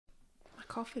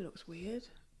coffee looks weird.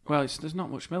 Well, there's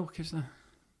not much milk, is there?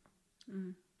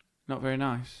 Not very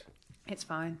nice. It's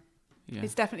fine. Yeah.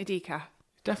 It's definitely decaf.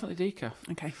 Definitely decaf.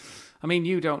 Okay. I mean,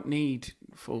 you don't need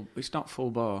full... It's not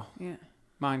full bar. Yeah.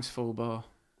 Mine's full bar.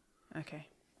 Okay.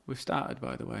 We've started,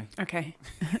 by the way. Okay.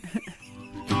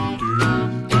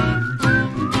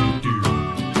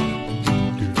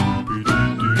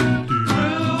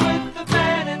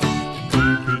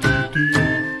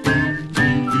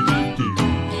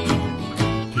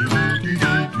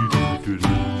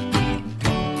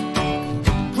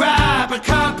 Grab a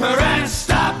cuppa and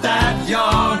stop that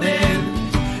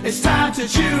yawning. It's time to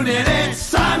tune in, it's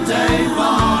Sunday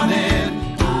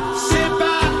morning. Sit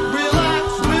back,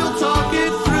 relax, we'll talk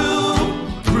it through.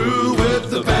 Through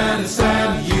with the Bennetts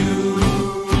and you.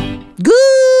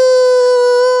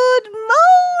 Good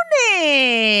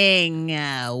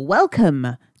morning.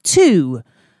 Welcome to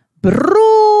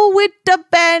Brew with the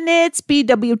Bennetts,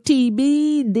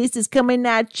 BWTB. This is coming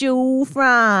at you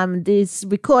from this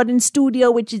recording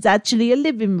studio, which is actually a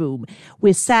living room.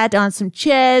 We're sat on some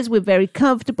chairs. We're very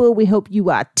comfortable. We hope you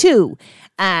are too.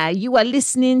 You are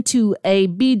listening to a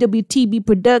BWTB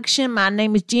production. My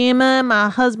name is Gemma. My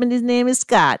husband, his name is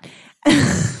Scott.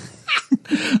 I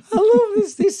love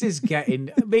this. This is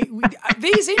getting... I mean,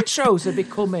 these intros are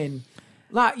becoming...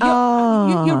 Like,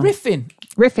 you're riffing.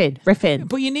 Riffing.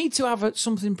 But you need to have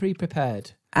something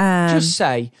pre-prepared. Just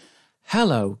say,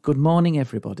 hello, good morning,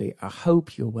 everybody. I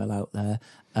hope you're well out there.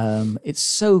 It's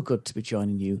so good to be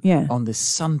joining you on this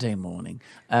Sunday morning.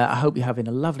 I hope you're having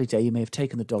a lovely day. You may have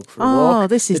taken the dog for a walk. Oh,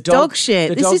 this is dog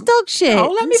shit. This is dog shit.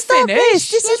 Oh, let me Stop finish.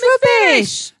 This is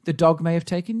rubbish. The dog may have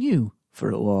taken you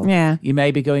for a walk. Yeah. You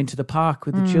may be going to the park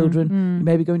with the children. You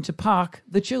may be going to park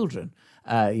the children.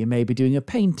 You may be doing a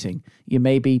painting. You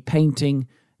may be painting,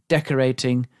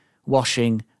 decorating,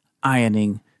 washing,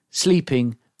 ironing,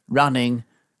 sleeping, running,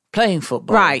 playing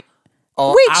football. Right.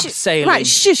 Or abseiling. Right,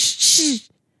 shush.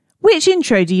 Which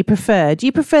intro do you prefer? Do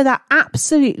you prefer that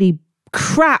absolutely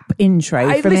crap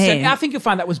intro from him? I think you'll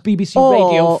find that was BBC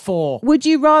Radio 4. Would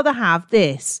you rather have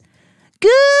this?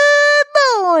 Good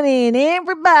morning,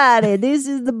 everybody. This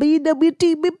is the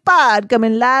BWTBPod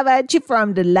coming live at you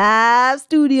from the live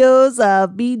studios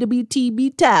of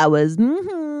BWTB Towers.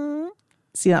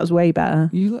 See, that was way better.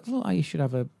 You look like you should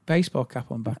have a baseball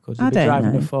cap on backwards. I You'd be don't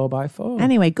driving know. a 4x4.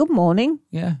 Anyway, good morning.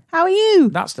 Yeah. How are you?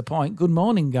 That's the point. Good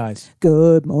morning, guys.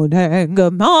 Good morning,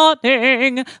 good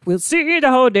morning. We'll see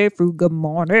the whole day through. Good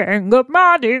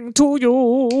morning to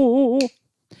you.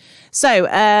 So,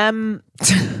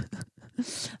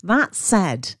 that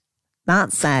said.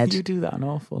 You do that an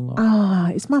awful lot. Oh,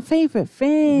 it's my favourite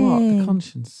thing. What? The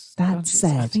conscience. That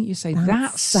said. I think you say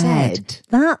that said.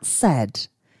 That said.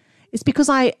 It's because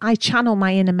I channel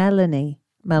my inner Melita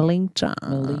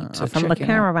from the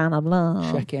Caravan of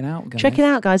Love. Check it out, guys. Check it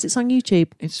out, guys. It's on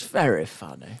YouTube. It's very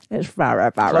funny. It's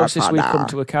very Closest funny. we've come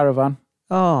to a caravan.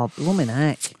 Oh, blooming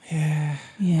heck. Yeah.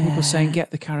 People saying,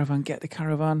 get the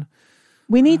caravan.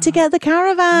 We need to get the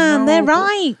caravan. No, They're but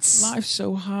right. Life's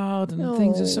so hard and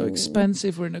things are so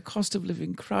expensive. We're in a cost of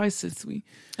living crisis. Do you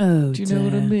know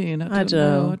what I mean? I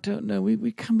don't know.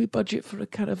 Can we budget for a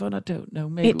caravan? I don't know.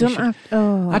 Maybe it don't have.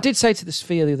 Oh. I did say to the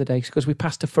Sophia the other day because we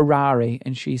passed a Ferrari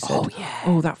and she said,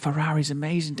 "Oh, that Ferrari's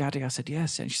amazing, Daddy." I said,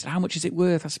 "Yes." And she said, "How much is it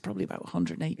worth?" I said, "Probably about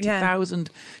 180,000."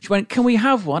 She went, "Can we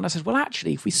have one?" I said, "Well,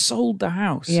 actually, if we sold the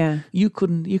house, you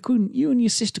and your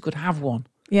sister could have one."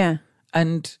 Yeah.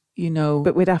 And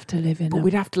but we'd have to live in.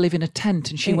 We'd have to live in a tent.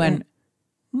 And she went,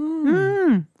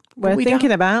 We're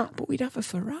thinking about. But we'd have a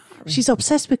Ferrari. She's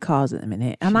obsessed with cars at the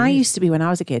minute. And I used to be when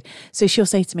I was a kid. So she'll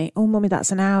say to me, "Oh, Mummy,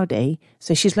 that's an Audi."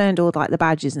 So she's learned all like the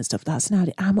badges and stuff. "That's an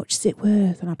Audi. How much is it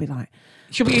worth?" And I'd be like...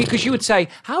 Because she would say,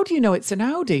 "How do you know it's an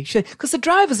Audi?" She said, "Because the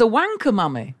driver's a wanker,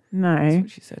 Mummy." No. That's what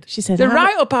she said. She said, "They're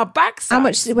right up our backside." How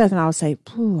much is it worth? And I'll say,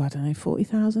 I don't know,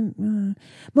 40,000.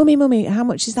 Mummy, how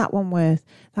much is that one worth?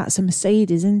 That's a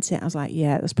Mercedes, isn't it? I was like,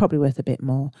 yeah, that's probably worth a bit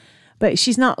more. But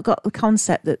she's not got the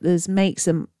concept that there's makes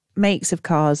of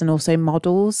cars and also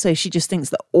models. So she just thinks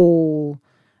that all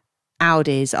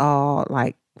Audis are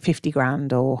like 50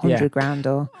 grand or 100 grand.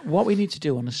 Or what we need to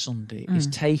do on a Sunday is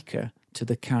take her to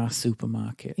the car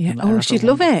supermarket. Yeah. Oh, she'd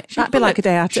love it. That'd be like a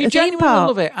day out at a theme genuinely park.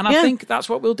 love it. And I think that's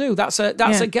what we'll do.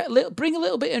 Bring a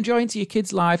little bit of joy into your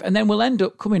kids' life, and then we'll end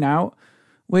up coming out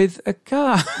with a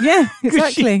car. Yeah,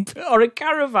 exactly. Or a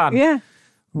caravan. Yeah.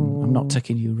 I'm not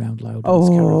taking you around loud with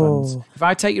caravans. If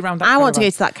I take you around that I caravan, want to go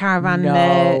to that caravan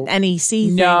NEC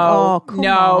thing. No, come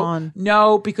on.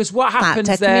 No, because what happens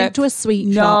take there... him into a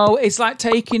sweet shop. No, it's like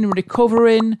taking a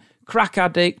recovering crack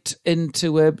addict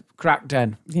into a crack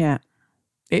den. Yeah.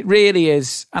 It really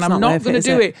is. And I'm not going to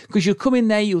do it? it because you'll come in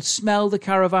there, you'll smell the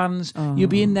caravans, you'll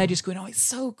be in there just going, oh, it's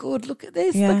so good, look at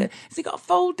this. Yeah. Look at, has it got a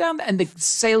fold down there? And the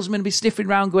salesman will be sniffing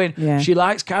around going, she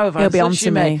likes caravans. He'll be on doesn't she,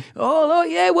 to me. mate? Oh,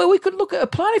 yeah, well, we could look at a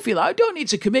plan if you like. I don't need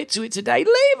to commit to it today.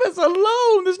 Leave us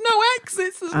alone. There's no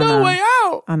exits. There's no way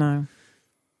out. I know.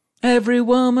 Every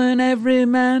woman, every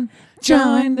man,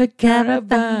 join the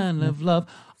caravan of love.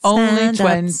 Only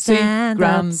 20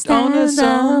 grand on a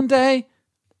Sunday.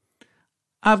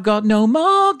 I've got no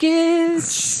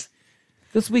mortgage,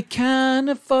 because we can't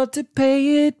afford to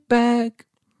pay it back,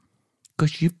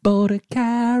 because you bought a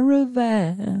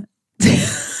caravan. I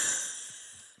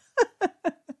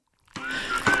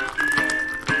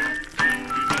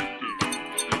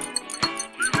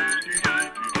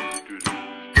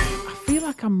feel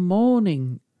like I'm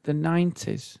mourning the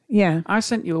 90s. Yeah. I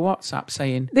sent you a WhatsApp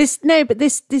saying... This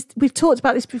we've talked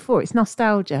about this before. It's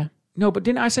nostalgia. No, but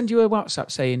didn't I send you a WhatsApp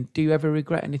saying, do you ever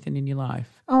regret anything in your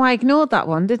life? Oh, I ignored that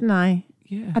one, didn't I?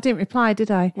 Yeah. I didn't reply,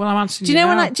 did I? Well, I'm answering do you know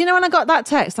now. when I got that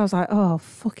text? I was like, oh,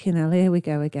 fucking hell, here we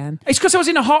go again. It's because I was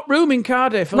in a hot room in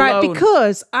Cardiff alone. Right,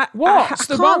 because What's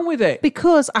the wrong with it?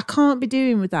 Because I can't be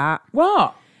doing with that.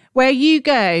 What? Where you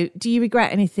go, do you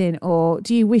regret anything, or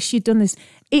do you wish you'd done this?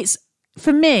 It's,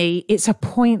 for me, it's a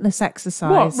pointless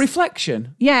exercise. What?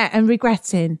 Reflection? Yeah, and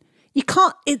regretting. You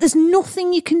can't. There's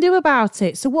nothing you can do about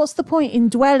it. So what's the point in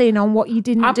dwelling on what you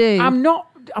didn't do? I'm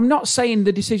not saying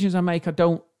the decisions I make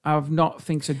I've not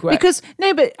think are great. Because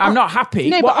no, but I'm not happy.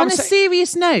 No, What but I'm on a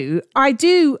serious note,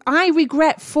 I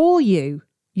regret for you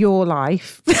your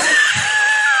life.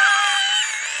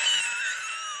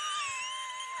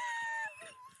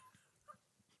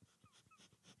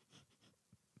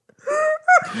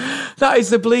 That is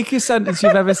the bleakest sentence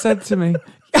you've ever said to me.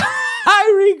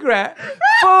 I regret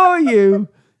for you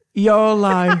your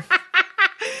life.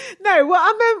 No, what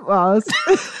I meant was...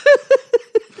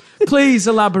 Please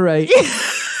elaborate.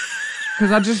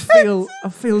 Because I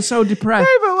feel so depressed.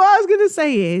 No, but what I was going to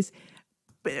say is,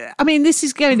 I mean, this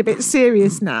is going a bit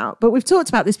serious now, but we've talked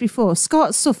about this before.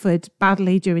 Scott suffered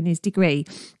badly during his degree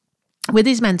with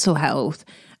his mental health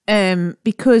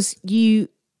because you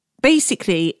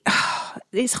basically...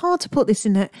 It's hard to put this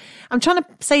I'm trying to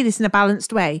say this in a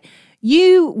balanced way.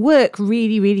 You work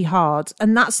really, really hard,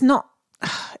 and that's not...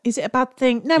 Is it a bad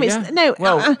thing? No, yeah. it's no.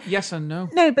 Well, yes and no.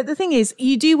 No, but the thing is,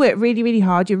 you do work really, really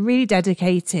hard. You're really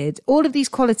dedicated. All of these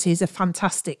qualities are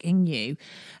fantastic in you,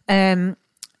 and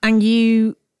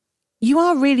you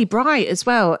are really bright as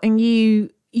well. And you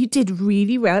did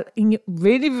really well in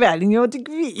your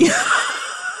degree.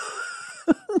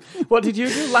 What did you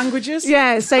do? Languages?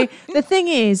 Yeah. So the thing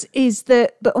is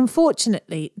that, but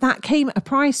unfortunately, that came at a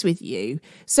price with you.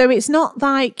 So it's not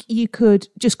like you could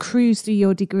just cruise through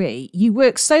your degree. You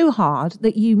worked so hard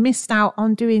that you missed out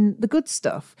on doing the good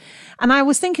stuff. And I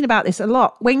was thinking about this a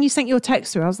lot. When you sent your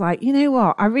text through, I was like, you know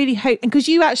what? I really hope, and because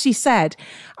you actually said,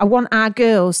 I want our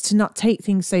girls to not take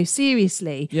things so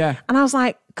seriously. Yeah. And I was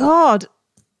like, God,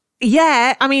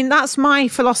 yeah. I mean, that's my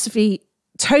philosophy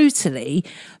totally.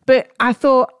 But I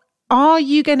thought, are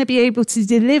you going to be able to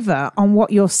deliver on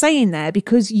what you're saying there?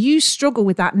 Because you struggle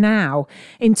with that now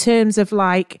in terms of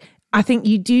like, I think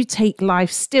you do take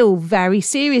life still very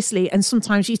seriously. And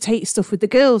sometimes you take stuff with the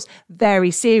girls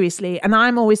very seriously. And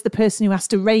I'm always the person who has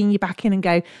to rein you back in and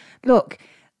go, look,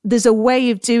 there's a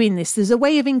way of doing this. There's a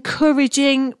way of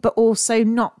encouraging, but also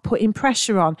not putting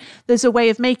pressure on. There's a way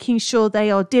of making sure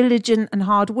they are diligent and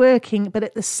hardworking, but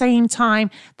at the same time,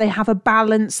 they have a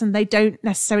balance and they don't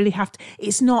necessarily have to.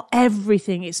 It's not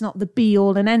everything. It's not the be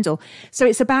all and end all. So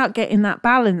it's about getting that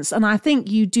balance. And I think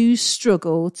you do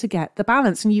struggle to get the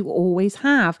balance, and you always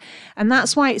have. And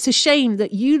that's why it's a shame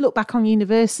that you look back on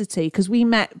university, because we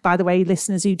met, by the way,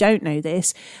 listeners who don't know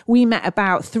this, we met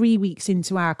about 3 weeks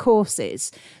into our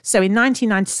courses. So in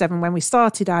 1997, when we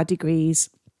started our degrees,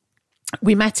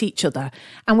 we met each other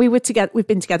and we were together. We've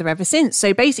been together ever since.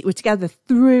 So basically we're together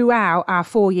throughout our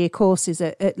 4-year courses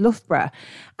at Loughborough.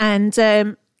 And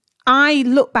I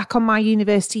look back on my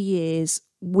university years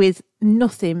with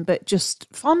nothing but just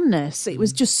fondness. It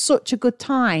was just such a good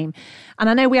time. And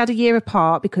I know we had a year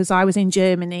apart because I was in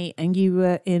Germany and you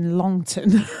were in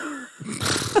Longton.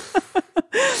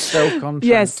 Stoke-on-Trent.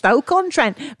 Yes,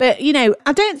 Stoke-on-Trent. But, you know,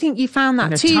 I don't think you found that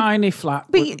in a too... tiny flat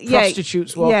with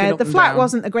prostitutes walking up the and flat down.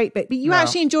 wasn't a great bit. But you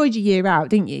actually enjoyed your year out,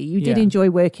 didn't you? You did enjoy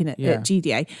working at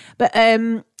GDA. But,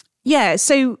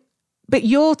 so... But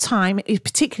your time,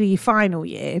 particularly your final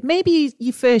year, maybe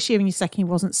your first year and your second year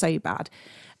wasn't so bad.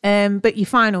 But your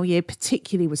final year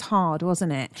particularly was hard,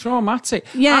 wasn't it? Traumatic.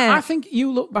 Yeah. I think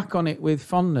you look back on it with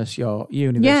fondness, your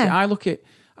university. Yeah. I look at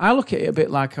I look at it a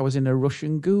bit like I was in a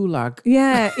Russian gulag.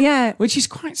 Yeah. Which is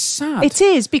quite sad. It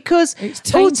is, because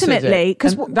ultimately...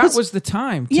 that was the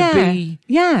time to be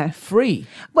free.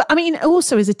 Well, I mean,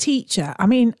 also as a teacher, I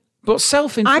mean... But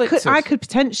self-inflicted. I could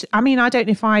potentially... I mean, I don't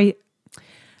know if I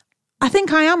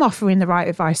think I am offering the right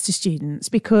advice to students,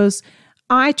 because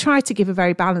I try to give a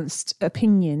very balanced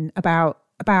opinion about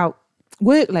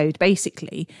workload,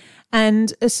 basically.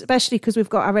 And especially because we've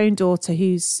got our own daughter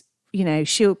who's, you know,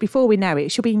 before we know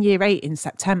it, she'll be in year 8 in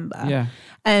September. Yeah.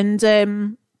 And,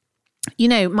 you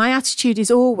know, my attitude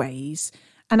is always,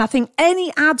 and I think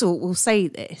any adult will say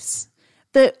this,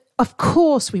 that of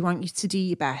course we want you to do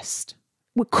your best.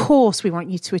 Of course we want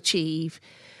you to achieve.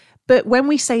 But when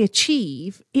we say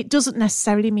achieve, it doesn't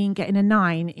necessarily mean getting a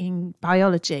 9 in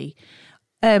biology.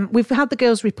 We've had the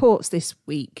girls' reports this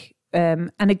week.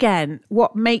 And again,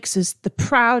 what makes us the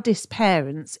proudest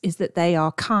parents is that they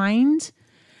are kind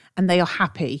and they are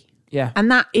happy. Yeah.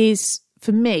 And that is,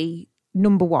 for me,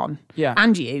 number one. Yeah.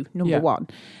 And you, number one.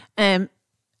 And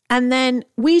then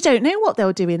we don't know what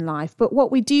they'll do in life, but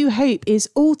what we do hope is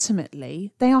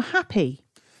ultimately they are happy.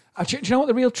 Do you know what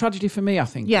the real tragedy for me, I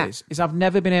think, is I've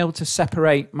never been able to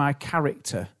separate my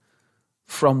character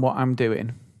from what I'm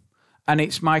doing. And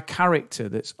it's my character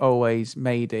that's always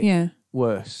made it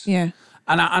worse. Yeah.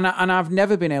 And I've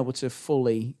never been able to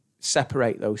fully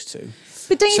separate those two.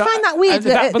 But don't you find that weird?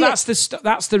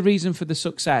 That's the reason for the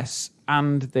success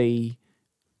and the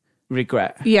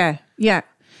regret. Yeah.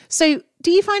 So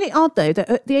do you find it odd, though, that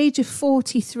at the age of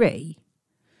 43,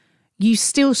 you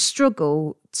still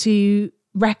struggle to...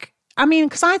 I mean,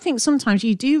 because I think sometimes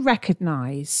you do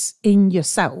recognise in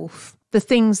yourself the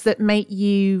things that make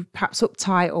you perhaps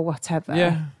uptight or whatever.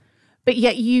 Yeah. But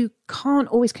yet you can't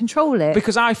always control it.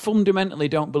 Because I fundamentally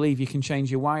don't believe you can change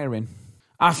your wiring.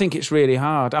 I think it's really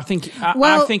hard. I think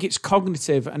it's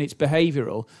cognitive and it's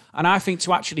behavioural. And I think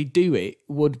to actually do it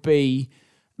would be...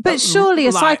 But surely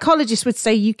a psychologist would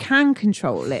say you can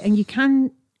control it, and you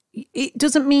can... It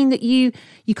doesn't mean that you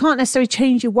can't necessarily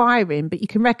change your wiring, but you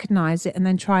can recognise it and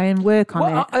then try and work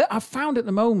on it. I found at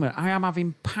the moment I am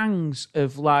having pangs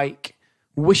of like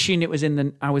wishing I was in the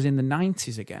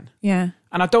 90s again. Yeah.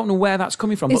 And I don't know where that's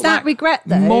coming from. Is that regret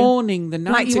though? Mourning the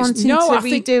 90s. Like you wanting to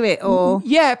redo it or...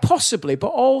 Yeah, possibly.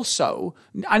 But also,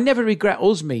 I never regret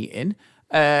us meeting.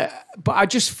 But I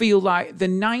just feel like the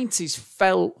 90s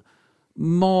felt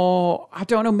more, I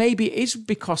don't know, maybe it is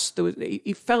because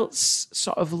it felt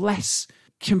sort of less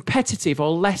competitive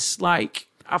or less like,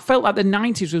 I felt like the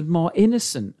 90s was more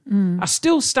innocent. I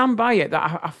still stand by it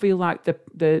that I feel like the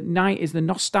 90s, the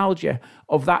nostalgia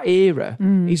of that era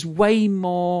is way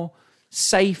more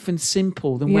safe and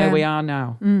simple than where we are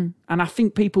now. And I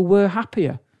think people were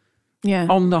happier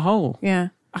on the whole. Yeah.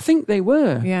 I think they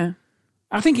were. Yeah.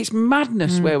 I think it's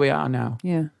madness where we are now.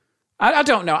 Yeah. I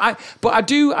don't know. But I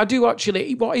do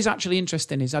actually, what is actually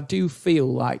interesting is I do feel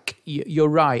like you're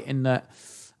right in that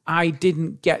I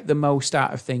didn't get the most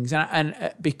out of things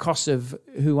and because of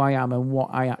who I am and what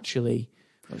I actually...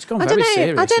 It's gone very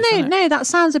serious. I don't know. No, that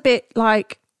sounds a bit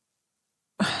like...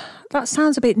 That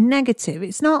sounds a bit negative.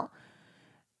 It's not...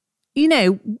 You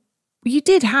know, you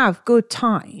did have good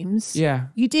times. Yeah.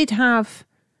 You did have...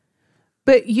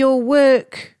 But your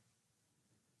work...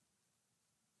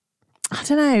 I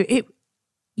don't know.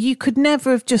 You could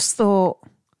never have just thought...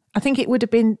 I think it would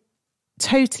have been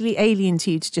totally alien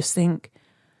to you to just think,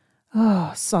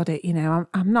 oh, sod it, you know,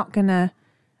 I'm not gonna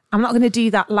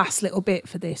do that last little bit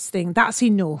for this thing. That's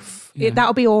enough. Yeah.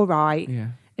 That'll be all right. Yeah.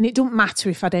 And it doesn't matter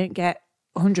if I don't get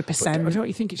 100%. But don't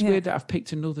you think it's weird that I've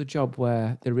picked another job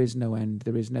where there is no end,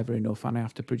 there is never enough, and I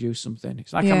have to produce something?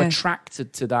 It's like I'm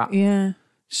attracted to that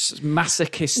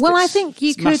masochistic. Well, I think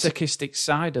you could masochistic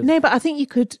side of. No, but I think you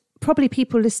could. Probably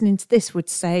people listening to this would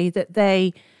say that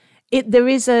there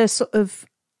is a sort of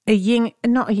a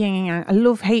not a yin and yang, a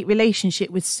love-hate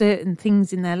relationship with certain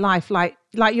things in their life. Like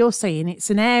you're saying, it's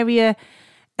an area,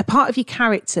 a part of your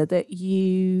character that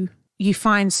you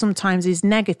find sometimes is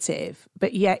negative,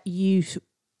 but yet you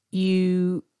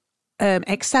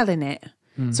excel in it.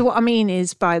 So what I mean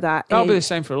is by that... That'll be the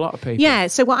same for a lot of people. Yeah,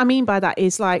 so what I mean by that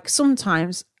is like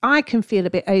sometimes I can feel a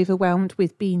bit overwhelmed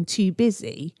with being too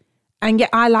busy, and yet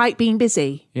I like being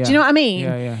busy. Yeah. Do you know what I mean?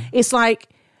 Yeah. It's like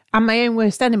I'm my own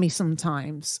worst enemy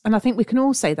sometimes. And I think we can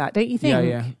all say that, don't you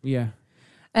think? Yeah.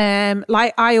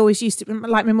 Like I always used to,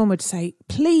 like my mum would say,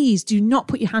 please do not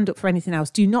put your hand up for anything else.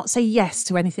 Do not say yes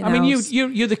to anything else. I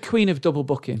mean, you're the queen of double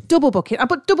booking. Double booking. I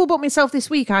double booked myself this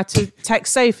week. I had to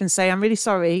text Soph and say, I'm really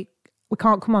sorry. We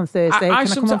can't come on Thursday. Can I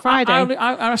come on Friday?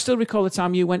 I still recall the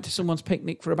time you went to someone's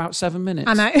picnic for about 7 minutes.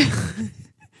 I know.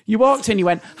 You walked in, you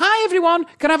went, "Hi everyone,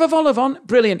 can I have a vol au vent?"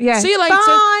 Brilliant. Yeah. See you later.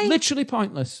 Bye. Literally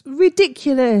pointless.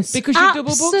 Ridiculous. Because you double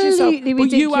booked yourself. Absolutely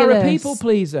But you are a ridiculous. people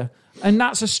pleaser. And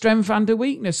that's a strength and a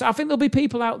weakness. I think there'll be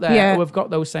people out there who have got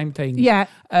those same things. Yeah.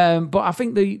 But I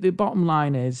think the bottom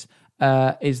line is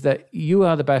that you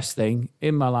are the best thing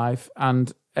in my life,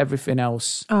 and everything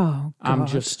else, Oh, God. I'm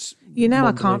just... You know I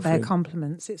mumbling can't bear through.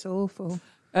 compliments. It's awful.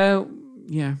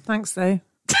 Yeah. Thanks, though.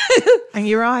 And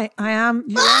you're right. I am.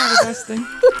 You are the best thing.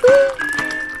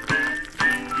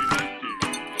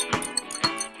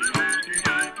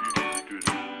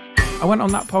 I went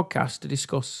on that podcast to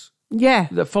discuss Yeah.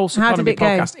 the False How did Economy it go?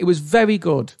 podcast. It was very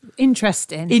good.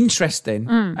 Interesting. Interesting.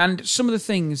 And some of the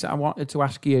things I wanted to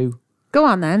ask you, Go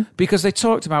on, then. because they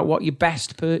talked about what your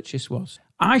best purchase was.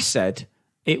 I said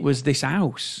it was this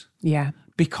house. Yeah.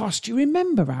 Because do you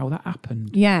remember how that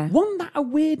happened? Yeah. Wasn't that a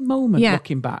weird moment Yeah.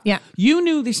 looking back? Yeah. You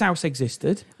knew this house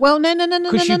existed. Well, no.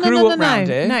 'Cause you grew up round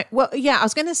here. No. Well, yeah, what I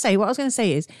was going to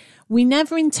say is we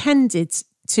never intended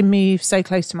to move so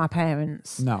close to my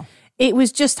parents. No. It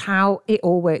was just how it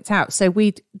all worked out. So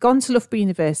we'd gone to Loughborough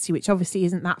University, which obviously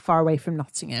isn't that far away from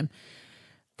Nottingham.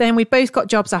 Then we both got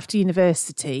jobs after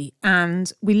university,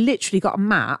 and we literally got a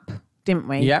map, didn't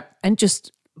we? Yeah. And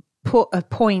just put a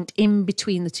point in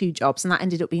between the two jobs, and that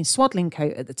ended up being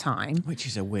Swadlincote at the time. Which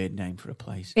is a weird name for a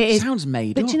place. It is. Sounds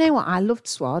made But up. you know what? I loved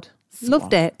Swad.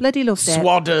 Loved it. Bloody loved it.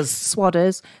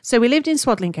 Swadders. So we lived in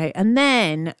Swadlincote, and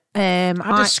then Had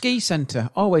a ski centre.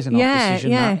 Always an odd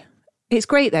decision. That. It's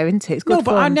great though, isn't it? It's good. No,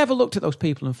 but I fun. never looked at those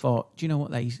people and thought, do you know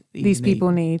what These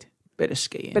people need Bit of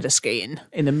skiing. bit of skiing.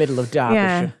 in the middle of Derbyshire.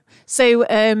 Yeah. So,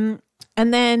 and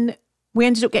then we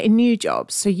ended up getting new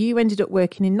jobs. So you ended up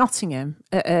working in Nottingham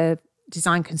at a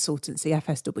design consultancy,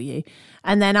 FSW,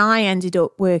 and then I ended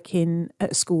up working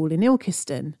at a school in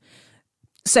Ilkeston.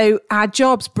 So our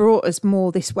jobs brought us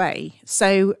more this way.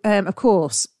 So, of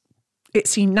course, it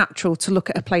seemed natural to look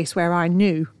at a place where I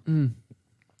knew.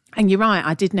 And you're right,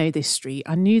 I did know this street.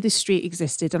 I knew this street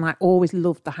existed, and I always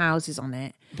loved the houses on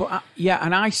it. But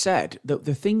and I said that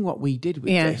the thing what we did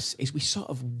with Yeah. this is we sort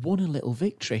of won a little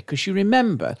victory, because you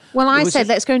remember. Well, I there was said,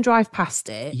 let's go and drive past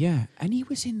it. Yeah, and he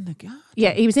was in the garden.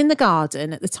 Yeah, he was in the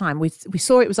garden at the time. We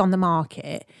saw it was on the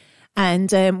market,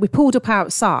 and we pulled up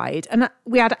outside, and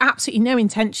we had absolutely no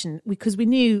intention, because we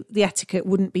knew the etiquette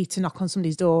wouldn't be to knock on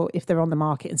somebody's door if they're on the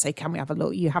market and say, can we have a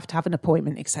look? You have to have an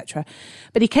appointment, etc.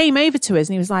 But he came over to us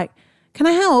and he was like, can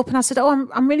I help? And I said, oh,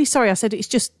 I'm really sorry. I said, it's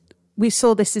just, we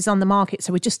saw this is on the market,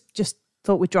 so we just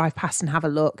thought we'd drive past and have a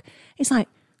look. He's like,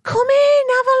 come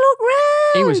in, have a look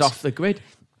round. He was off the grid.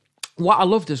 What I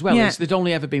loved as well Yeah. is there'd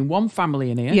only ever been one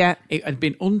family in here. Yeah. It had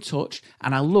been untouched.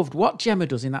 And I loved what Gemma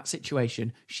does in that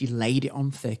situation. She laid it on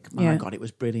thick. My Yeah. God, it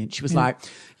was brilliant. She was like,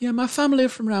 yeah, my family are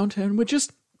from around here, and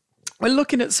we're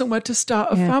looking at somewhere to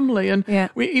start a family. And Yeah.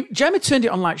 Gemma turned it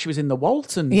on like she was in the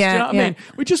Waltons. Yeah, Do you know what yeah. I mean?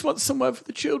 We just want somewhere for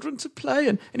the children to play.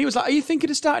 And he was like, are you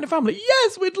thinking of starting a family?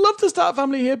 Yes, we'd love to start a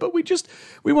family here, but we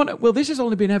want to, well, this has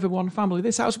only been ever one family,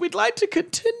 this house. We'd like to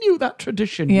continue that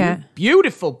tradition. Yeah.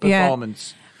 Beautiful Yeah.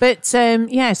 performance. But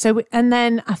and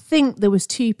then I think there was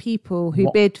two people who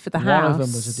bid for the house. One of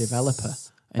them was a developer.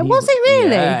 Was it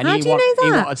really? Yeah, and How do you know He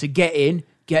that? wanted to get in,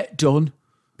 get done.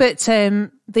 But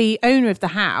the owner of the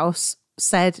house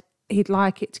said he'd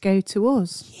like it to go to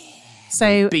us. Yeah.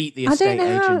 So Beat the I estate don't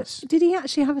know agents. Did he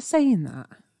actually have a say in that?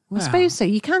 I Well, suppose so.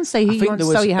 You can say who I you think want there to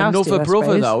was sell your house another to, I brother,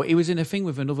 suppose. though. He was in a thing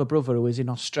with another brother who was in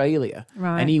Australia.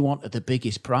 Right. And he wanted the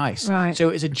biggest price. Right. So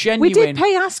it was a We genuine... did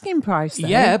pay asking price, though.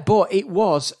 Yeah, but it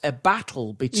was a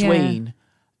battle between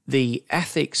the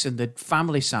ethics and the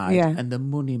family side Yeah. and the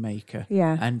money maker.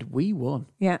 Yeah. And we won.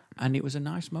 Yeah. And it was a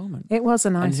nice moment. It was a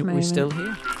nice and moment. we're still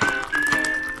here.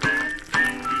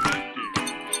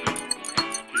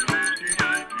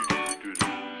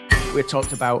 We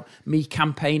talked about me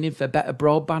campaigning for better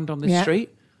broadband on this Yeah. street,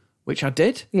 which I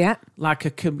did. Yeah. Like a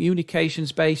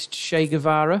communications-based Che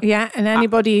Guevara. Yeah, and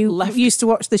anybody who left- used to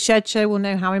watch the Shed Show will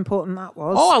know how important that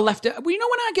was. Oh, I left it. Well, you know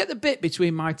when I get the bit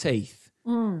between my teeth?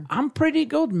 I'm pretty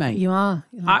good, mate. You are.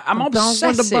 I'm A dog with a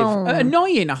obsessive. bone.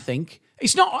 Annoying, I think.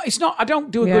 It's not, I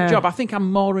don't do a Yeah. good job. I think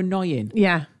I'm more annoying.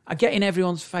 Yeah. I get in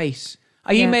everyone's face.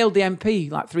 I Yeah. emailed the MP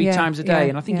like 3 Yeah, times a day, yeah,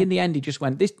 and I think yeah. in the end he just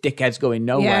went, this dickhead's going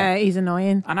nowhere. Yeah, he's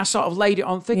annoying. And I sort of laid it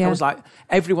on thick. Yeah. I was like,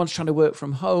 everyone's trying to work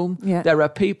from home. Yeah. There are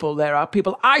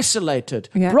people isolated.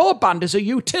 Yeah. Broadband is a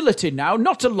utility now,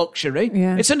 not a luxury.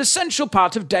 Yeah. It's an essential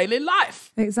part of daily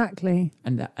life. Exactly.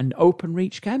 And Open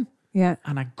Reach came, Yeah.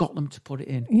 and I got them to put it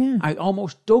in. Yeah. I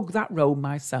almost dug that road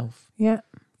myself. Yeah.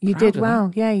 You Proud did of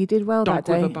well. Yeah, you did well Dog that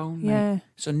day. with a bone, mate. Yeah.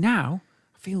 So now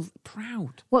I feel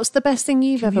proud. What's the best thing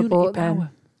you've ever Community bought power. then?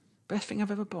 Best thing I've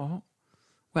ever bought?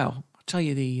 Well, I'll tell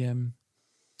you the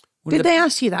Did they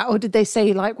ask you that, or did they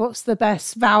say, like, what's the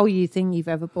best value thing you've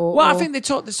ever bought? Well, I think they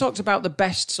talked about the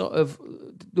best sort of,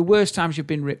 the worst times you've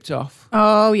been ripped off.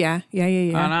 Oh, yeah.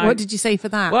 What did you say for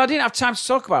that? Well, I didn't have time to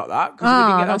talk about that. We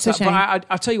didn't get that's onto a shame. But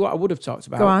I'll tell you what I would have talked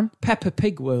about. Go on. Peppa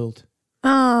Pig World.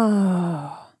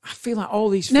 Oh. I feel like all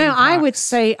these No, theme I would parks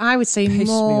say piss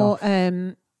more,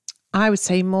 me I would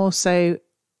say more so,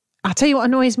 I'll tell you what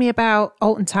annoys me about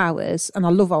Alton Towers, and I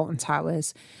love Alton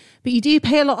Towers, but you do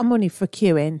pay a lot of money for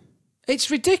queuing.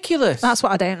 It's ridiculous. That's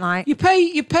what I don't like.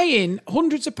 You're paying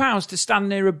hundreds of pounds to stand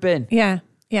near a bin. Yeah.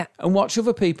 And watch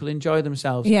other people enjoy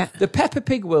themselves. Yeah. The Peppa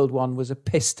Pig World one was a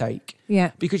piss take.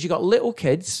 Yeah. Because you got little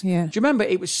kids. Yeah. Do you remember?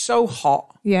 It was so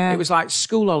hot. Yeah. It was like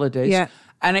school holidays. Yeah.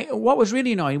 And what was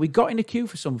really annoying, we got in a queue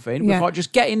for something. Yeah. We thought,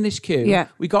 just get in this queue. Yeah.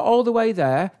 We got all the way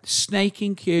there,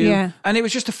 snaking queue. Yeah. And it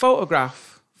was just a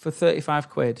photograph for 35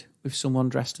 quid with someone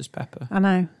dressed as Peppa. I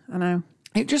know.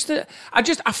 It just,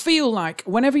 I feel like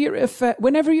whenever you're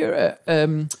at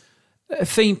a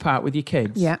theme park with your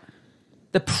kids, Yeah.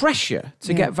 the pressure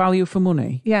to get value for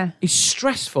money Yeah. is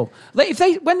stressful. Like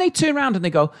when they turn around and they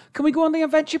go, "Can we go on the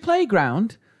adventure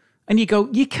playground?" And you go,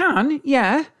 "You can,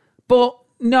 yeah, but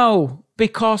no,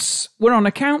 because we're on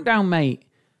a countdown, mate."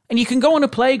 And you can go on a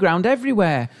playground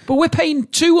everywhere, but we're paying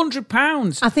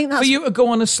 £200 I think for you to go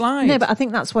on a slide. No, but I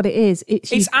think that's what it is.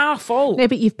 It's our fault. No,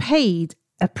 but you've paid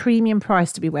a premium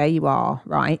price to be where you are,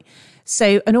 right?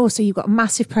 So, and also you've got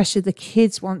massive pressure. The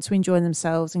kids want to enjoy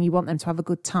themselves and you want them to have a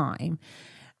good time.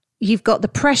 You've got the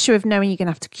pressure of knowing you're going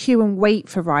to have to queue and wait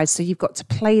for rides. So you've got to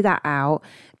play that out,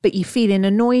 but you're feeling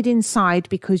annoyed inside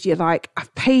because you're like,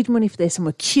 I've paid money for this and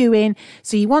we're queuing.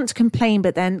 So you want to complain,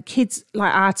 but then kids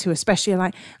like our two especially are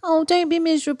like, oh, don't be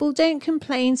miserable, don't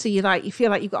complain. So you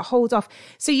feel like you've got to hold off.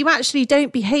 So you actually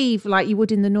don't behave like you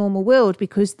would in the normal world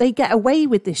because they get away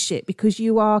with this shit because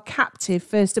you are captive,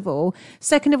 first of all.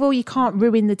 Second of all, you can't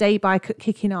ruin the day by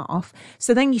kicking off.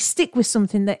 So then you stick with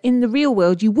something that in the real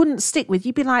world you wouldn't stick with.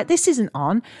 You'd be like, this isn't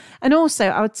on. And also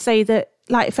I would say that,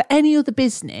 like for any other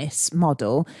business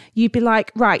model, you'd be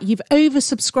like, right, you've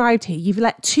oversubscribed here. You've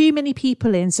let too many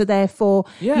people in. So therefore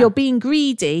you're being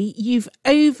greedy. You've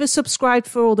oversubscribed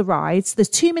for all the rides. There's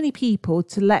too many people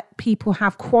to let people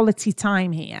have quality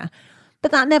time here. But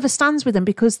that never stands with them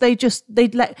because because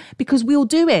we'll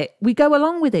do it. We go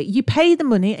along with it. You pay the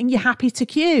money and you're happy to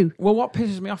queue. Well, what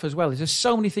pisses me off as well is there's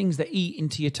so many things that eat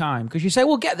into your time because you say,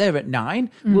 we'll get there at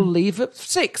 9, we'll leave at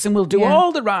 6 and we'll do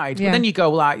all the rides. But then you go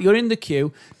like, you're in the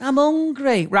queue, I'm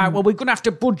hungry. Right, well, we're going to have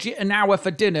to budget an hour for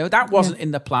dinner. That wasn't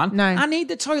in the plan. No. I need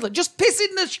the toilet. Just piss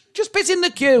in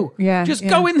the queue. Just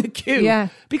go in the queue. Yeah.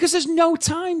 Because there's no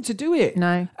time to do it.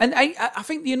 No. And I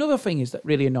think another thing is that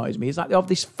really annoys me is like they have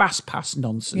this fast pass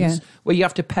nonsense where you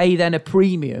have to pay then a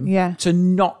premium to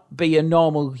not be a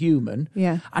normal human.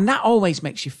 Yeah. And that always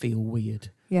makes you feel weird.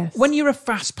 Yes. When you're a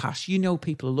fast pass, you know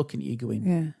people are looking at you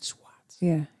going, swat.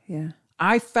 Yeah.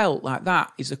 I felt like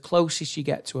that is the closest you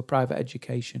get to a private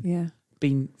education. Yeah.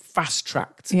 Being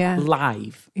fast-tracked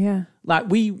live. Yeah. Like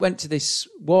we went to this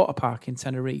water park in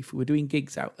Tenerife. We were doing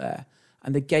gigs out there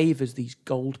and they gave us these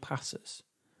gold passes.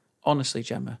 Honestly,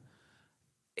 Gemma,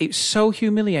 it's so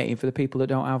humiliating for the people that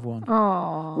don't have one.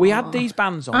 Oh, we had these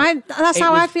bands on. That's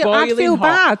how I feel. I'd feel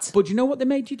bad. But you know what they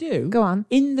made you do? Go on.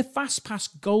 In the Fast Pass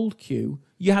Gold queue,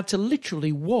 you had to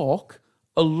literally walk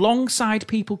alongside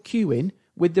people queuing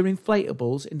with their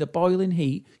inflatables in the boiling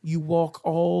heat. You walk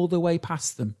all the way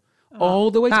past them.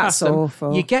 All the way past them. That's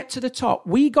awful. You get to the top.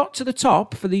 We got to the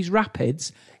top for these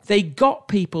rapids. They got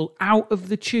people out of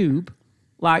the tube,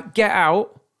 like get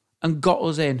out, and got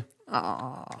us in.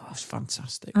 Oh, it was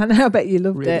fantastic. I know, I bet you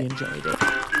loved really it. Enjoyed it.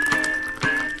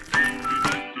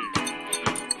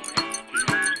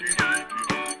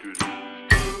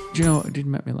 Do you know what did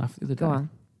make me laugh the other day? Go on.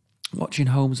 Watching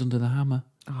Homes Under the Hammer.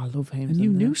 Oh, I love him. And you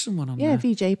knew someone on there.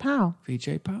 VJ Powell.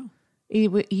 VJ Powell. He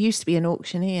used to be an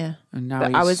auctioneer. And now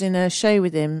but I was in a show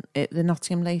with him at the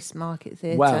Nottingham Lace Market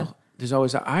Theatre. Well, there's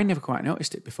always that. I never quite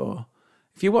noticed it before.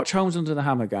 If you watch Homes Under the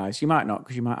Hammer, guys, you might not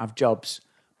because you might have jobs.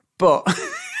 But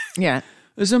yeah,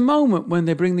 there's a moment when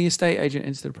they bring the estate agent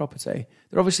into the property.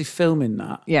 They're obviously filming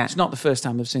that. Yeah. It's not the first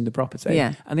time they've seen the property.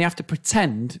 Yeah. And they have to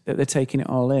pretend that they're taking it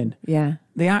all in. Yeah.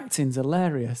 The acting's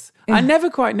hilarious. Yeah. I never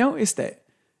quite noticed it.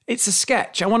 It's a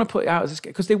sketch. I want to put it out as a sketch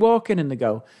because they walk in and they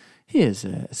go, here's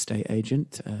estate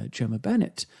agent Gemma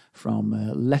Bennett from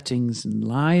Lettings and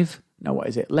Live. No, what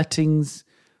is it? Lettings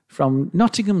from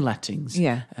Nottingham Lettings.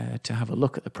 Yeah. To have a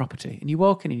look at the property. And you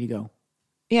walk in and you go.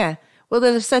 Yeah. Well,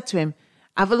 they'll have said to him,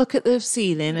 have a look at the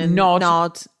ceiling and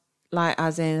nod like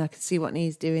as in, I can see what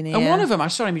he's doing here. And one of them, I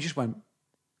saw him, he just went.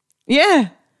 Yeah.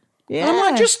 Yeah. And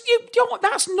I'm like, you don't,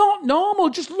 that's not normal.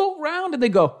 Just look round. And they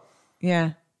go.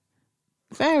 Yeah.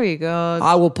 Very good.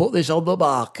 I will put this on the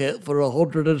market for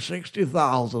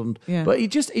 160,000. Yeah. But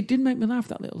it did make me laugh,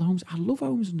 that little Holmes. I love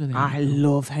Holmes Under the Hammer. I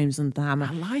love Holmes Under the Hammer.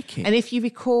 I like it. And if you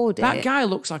record it, That guy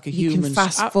looks like a you human. can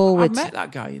fast forward. I met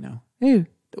that guy, you know. Who?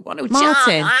 The one who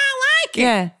Martin. I like it.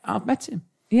 Yeah. I've met him.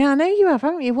 Yeah, I know you have,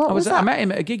 haven't you? What was that? I met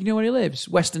him at a gig. You know where he lives?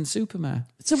 Western Supermare.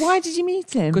 So why did you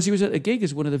meet him? Because he was at a gig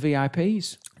as one of the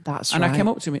VIPs. That's and right. I came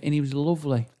up to him and he was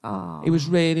lovely. Oh. He was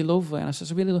really lovely. And I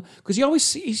said, I really love... Because he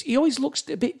always looks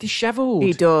a bit dishevelled.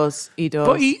 He does.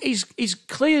 But he's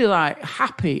clearly like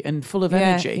happy and full of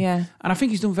energy. Yeah. And I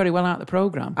think he's done very well out of the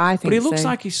programme. I think But he looks so.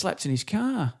 like he slept in his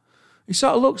car. He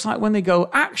sort of looks like when they go,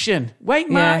 action, wake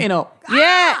Martin up.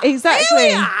 Yeah, exactly. Here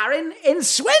we are in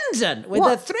Swindon with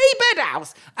a 3-bed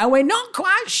house, and we're not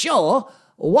quite sure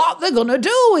what they're going to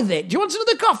do with it. Do you want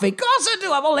another coffee? Of course I do.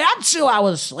 I've only had 2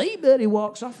 hours sleep. Then he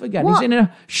walks off again. What? He's in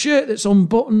a shirt that's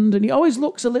unbuttoned and he always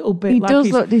looks a little bit He like does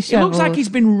he's... look He looks dishevelled. like he's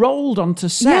been rolled onto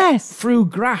set Yes. through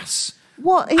grass.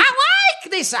 What? I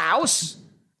like this house.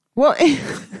 What?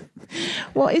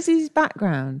 What is his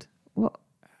background? What?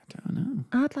 I don't know.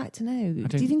 I'd like to know. I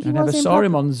Do you think he I never was in? saw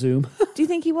him on Zoom. Do you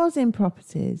think he was in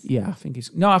properties? Yeah, I think he's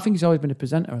always been a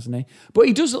presenter, hasn't he? But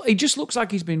he just looks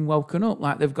like he's been woken up,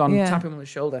 like they've gone tap him on the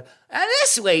shoulder. And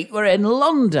this week we're in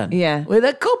London with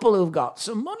a couple who've got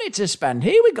some money to spend.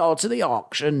 Here we go to the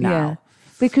auction now. Yeah.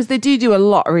 Because they do a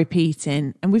lot of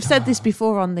repeating, and we've said this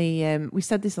before on the we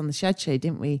said this on the Shed Show,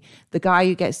 didn't we? The guy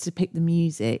who gets to pick the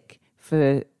music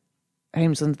for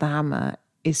Holmes Under the Hammer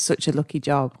is such a lucky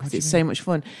job because it's so much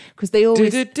fun. Because they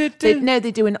always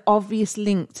they do an obvious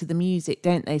link to the music,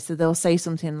 don't they? So they'll say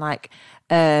something like,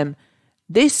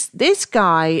 "This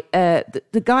guy,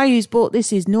 the guy who's bought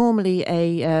this is normally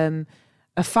a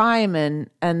fireman,"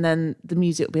 and then the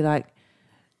music will be like.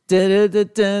 And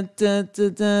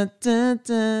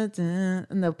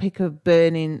they'll pick a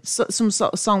some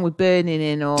sort of song with burning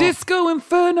in, or Disco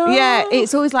Inferno. yeah,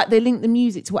 it's always like they link the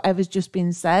music to whatever's just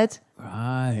been said,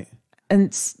 Right. and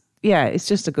it's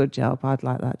just a good job. I'd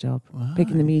like that job,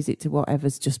 picking the music to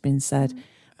whatever's just been said.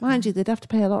 Mind you, they'd have to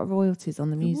pay a lot of royalties on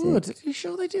the music. Would. Are you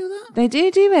sure they do that? They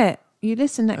do it. You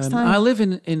listen next time. I live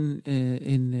in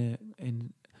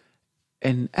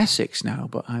Essex now,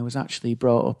 but I was actually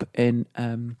brought up in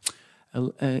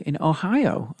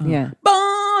Ohio. Yeah.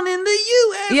 Born in the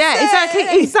USA. Yeah,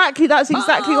 exactly. That's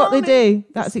exactly what they do.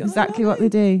 That's exactly what they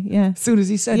do. Yeah. As soon as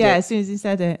he said it. Yeah, as soon as he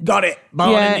said it. Got it.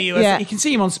 Born in the USA. Yeah. You can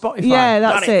see him on Spotify. Yeah,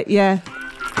 that's it. Yeah.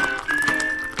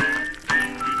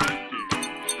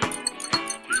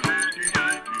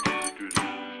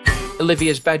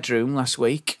 Olivia's bedroom last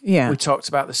week. Yeah. We talked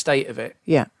about the state of it.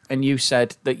 Yeah. And you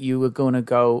said that you were going to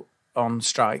go on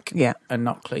strike. Yeah. And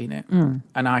not clean it. And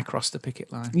I crossed the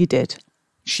picket line. You did.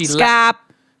 She Scab.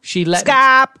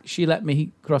 let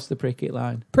me cross the picket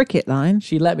line. Pricket line.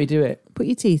 She let me do it. Put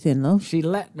your teeth in, love. She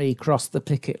let me cross the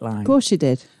picket line. Of course you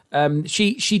did.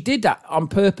 She did that on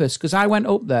purpose because I went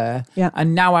up there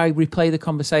and now I replay the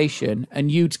conversation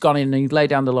and you'd gone in and you'd laid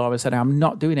down the law and said, I'm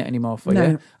not doing it anymore for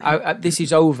you. This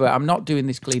is over. I'm not doing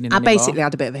this cleaning anymore. I basically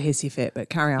had a bit of a hissy fit, but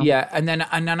carry on. Yeah, and then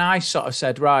I sort of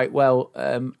said, right, well,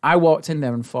 I walked in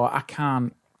there and thought, I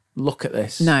can't look at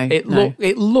this.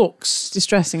 It looks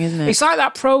distressing, isn't it? It's like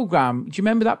that programme. Do you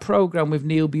remember that programme with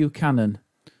Neil Buchanan?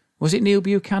 Was it Neil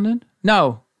Buchanan?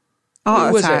 No. Art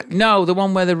Who was Attack. it? No, the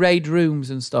one where they raid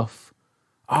rooms and stuff.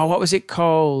 Oh, what was it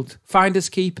called? Finders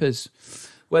Keepers,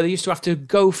 where they used to have to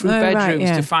go through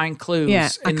bedrooms to find clues. Yeah,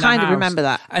 I kind of remember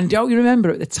that. And don't you remember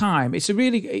at the time?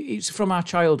 It's from our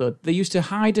childhood. They used to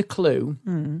hide a clue,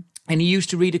 and he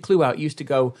used to read a clue out. He used to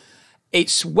go,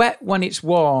 "It's wet when it's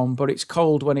warm, but it's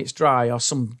cold when it's dry," or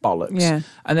some bollocks. Yeah.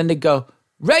 And then they'd go,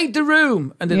 raid the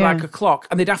room, and they'd like a clock,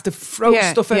 and they'd have to throw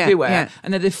stuff everywhere,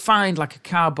 and then they'd find like a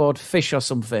cardboard fish or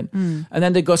something, and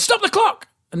then they'd go, stop the clock,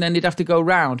 and then they'd have to go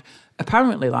round.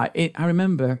 Apparently, I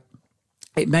remember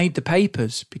it made the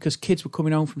papers because kids were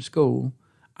coming home from school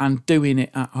and doing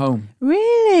it at home.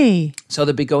 Really? So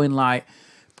they'd be going like,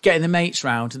 getting the mates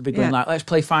round and they'd be going like, let's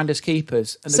play Finders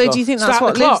Keepers. And so do you think that's "Start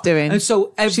what the clock." Liv's doing? And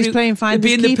so she's playing Finders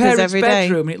it'd be in Keepers the parents' every day.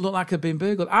 bedroom and it looked like it'd been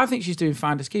burgled. I think she's doing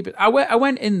Finders Keepers. I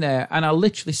went in there and I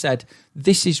literally said,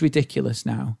 this is ridiculous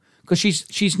now. Because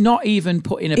she's not even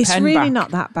putting a pen back. It's really not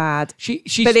that bad.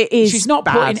 But it is she's not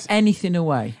bad. putting anything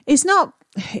away. It's not.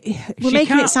 We're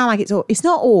making it sound like it's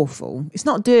not awful. It's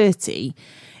not dirty.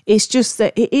 It's just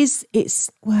that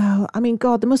it's well, I mean,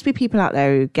 God, there must be people out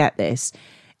there who get this.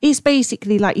 It's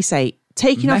basically, like you say,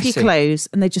 taking off your Messy. clothes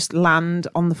and they just land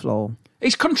on the floor.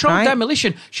 It's controlled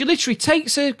demolition. She literally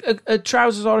takes her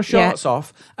trousers or her shorts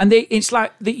off, and it's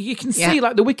like you can see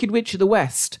like the Wicked Witch of the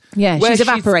West. Yeah, where she's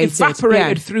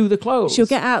evaporated through the clothes. She'll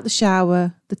get out the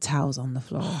shower, the towels on the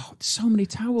floor. Oh, so many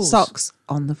towels. Socks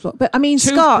on the floor. But I mean,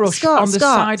 Scott, on the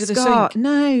side of the sink.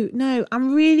 No,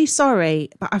 I'm really sorry,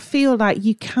 but I feel like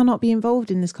you cannot be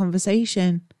involved in this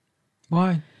conversation.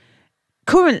 Why?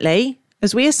 Currently,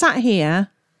 as we are sat here,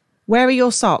 where are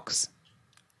your socks?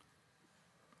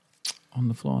 On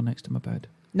the floor next to my bed.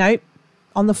 No,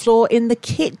 on the floor in the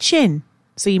kitchen.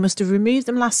 So you must have removed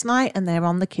them last night and they're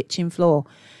on the kitchen floor.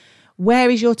 Where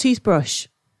is your toothbrush?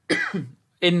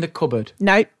 In the cupboard.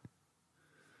 No.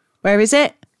 Where is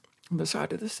it? On the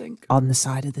side of the sink. On the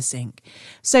side of the sink.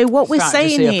 So what we're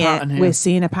saying here, we're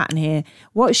seeing a pattern here.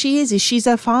 What she is she's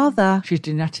her father. She's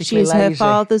genetically She's lazy. her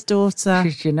father's daughter.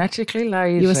 She's genetically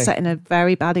lazy. You were setting a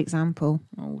very bad example.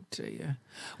 Oh, dear.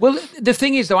 Well, the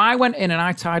thing is, though, I went in and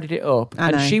I tidied it up,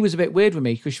 and she was a bit weird with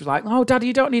me because she was like, "Oh, Daddy,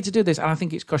 you don't need to do this." And I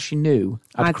think it's because she knew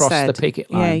I'd crossed the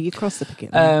picket line. Yeah, you crossed the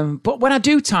picket line. But when I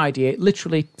do tidy it,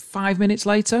 literally 5 minutes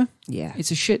later, yeah, it's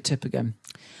a shit tip again.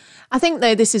 I think,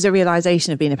 though, this is a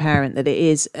realisation of being a parent that it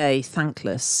is a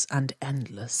thankless and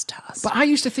endless task. But I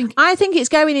used to think... I think it's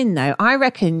going in, though. I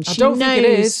reckon she knows... think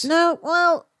it is. No,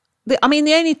 well, the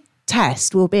only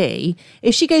test will be,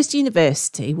 if she goes to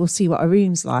university, we'll see what her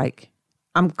room's like.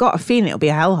 I've got a feeling it'll be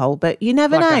a hellhole, but you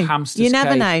never know. A hamster's you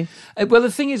never cave. know. Well,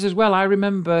 the thing is, as well, I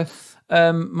remember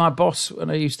my boss, when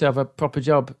I used to have a proper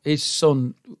job, his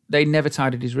son, they never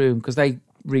tidied his room because they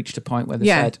reached a point where they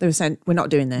said... they were saying, we're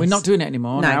not doing this. We're not doing it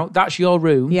anymore now. That's your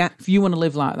room. Yeah. If you want to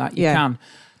live like that, you can.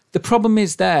 The problem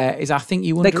is I think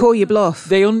you... They call you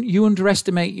bluff. You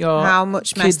underestimate your how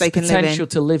much mess they can potential live in.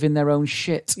 to live in their own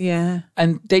shit. Yeah.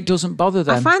 And it doesn't bother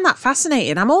them. I find that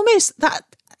fascinating.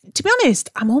 To be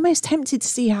honest, I'm almost tempted to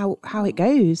see how it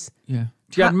goes. Yeah.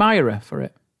 Do you admire her for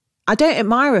it? I don't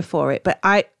admire her for it, but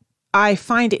I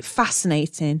find it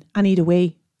fascinating. I need a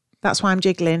wee. That's why I'm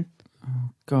jiggling. Oh,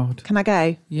 God. Can I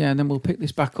go? Yeah, and then we'll pick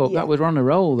this back up. That was on a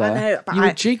roll there. I know, but you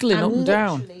were jiggling I'm up and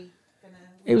down.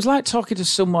 It was like talking to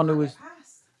someone who was...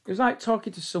 It was like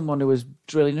talking to someone who was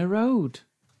drilling a road.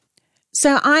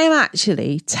 So I am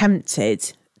actually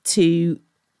tempted to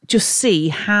just see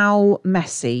how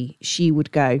messy she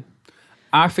would go.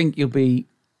 I think we'll be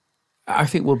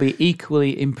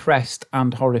equally impressed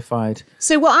and horrified.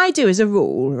 So what I do as a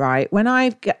rule, right, when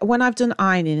I've done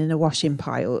ironing in a washing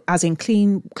pile, as in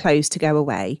clean clothes to go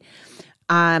away,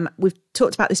 we've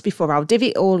talked about this before, I'll divvy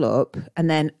it all up, and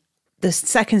then the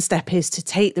second step is to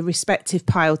take the respective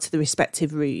pile to the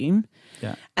respective room.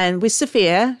 Yeah. And with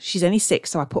Sophia, she's only 6,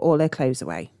 so I put all her clothes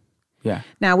away. Yeah.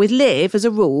 Now with Liv, as a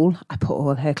rule, I put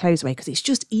all her clothes away because it's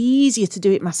just easier to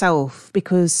do it myself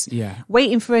because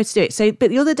waiting for her to do it. So, but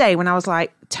the other day when I was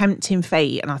like tempting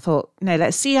fate and I thought, no,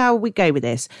 let's see how we go with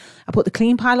this. I put the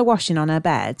clean pile of washing on her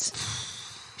bed.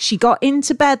 She got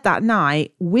into bed that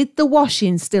night with the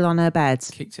washing still on her bed.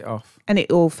 Kicked it off. And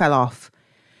it all fell off.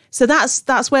 So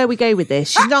that's where we go with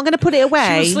this. She's not going to put it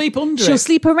away. She'll sleep under it. She'll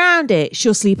sleep around it.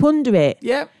 She'll sleep under it.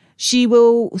 Yep. She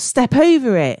will step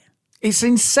over it. It's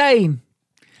insane.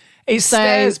 It's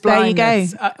stairs blindness. There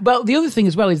you go. Well, the other thing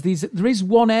as well is there is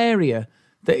one area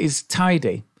that is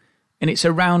tidy, and it's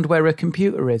around where a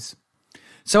computer is.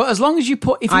 So as long as you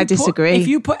put... I disagree. If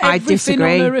you put everything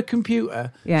on her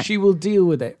computer, she will deal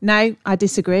with it. No, I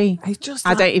disagree. It's just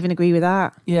I don't even agree with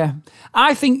that. Yeah.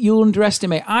 I think you'll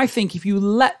underestimate. I think if you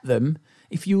let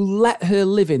her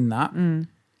live in that,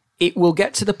 it will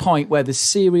get to the point where there's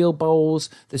cereal bowls,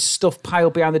 there's stuff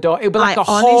piled behind the door. It'll be like a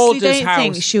hoarder's house. I honestly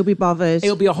don't think she'll be bothered.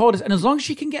 It'll be a hoarder's. And as long as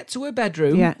she can get to her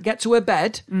bedroom, get to her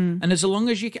bed, and as long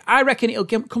as you can... I reckon it'll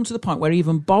come to the point where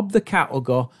even Bob the cat will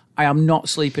go, I am not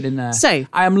sleeping in there. So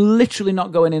I am literally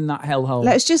not going in that hellhole.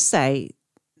 Let's just say...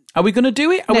 Are we going to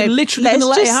do it? Are we literally going to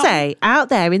let it happen? Let's just say, out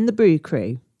there in the brew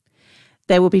crew,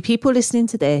 there will be people listening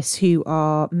to this who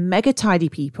are mega tidy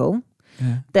people.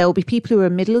 Yeah. There will be people who are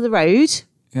middle of the road.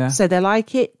 Yeah. So they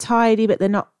like it tidy, but they're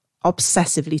not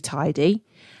obsessively tidy.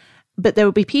 But there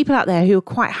will be people out there who are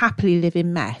quite happily live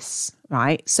in mess,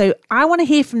 right? So I want to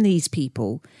hear from these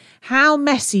people. How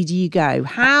messy do you go?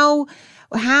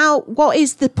 What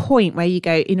is the point where you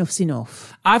go, enough's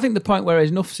enough? I think the point where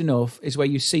enough's enough is where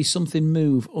you see something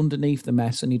move underneath the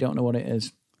mess and you don't know what it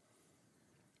is.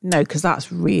 No, because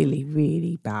that's really,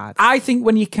 really bad. I think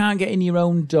when you can't get in your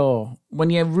own door,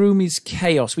 when your room is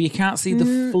chaos, where you can't see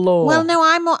the floor. Well, no,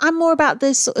 I'm more about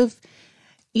this sort of,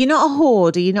 you're not a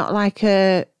hoarder, you're not like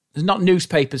a... There's not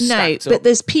newspapers stacked up. But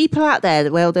there's people out there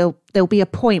that, well, there'll be a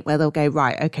point where they'll go,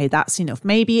 right, okay, that's enough.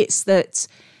 Maybe it's that,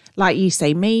 like you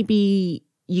say, maybe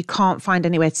you can't find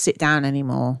anywhere to sit down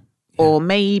anymore. or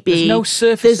maybe There's no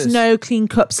surfaces. there's no clean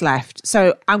cups left,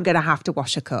 so I'm going to have to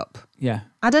wash a cup. Yeah.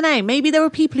 I don't know. Maybe there are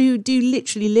people who do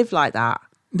literally live like that.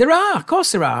 There are, of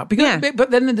course there are. Because, but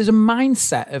then there's a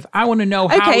mindset of, I want to know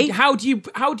how do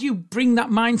you bring that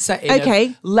mindset in? Okay.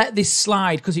 Of, let this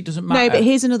slide because it doesn't matter. No, but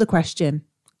here's another question.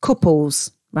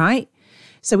 Couples, right?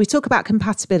 So we talk about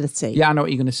compatibility. Yeah, I know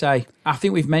what you're going to say. I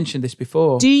think we've mentioned this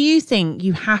before. Do you think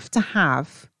you have to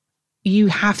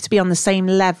be on the same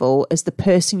level as the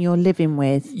person you're living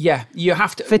with? Yeah, you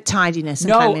have to. For tidiness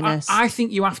and cleanliness? I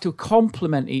think you have to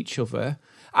complement each other.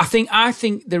 I think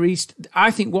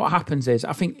what happens is,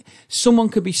 I think someone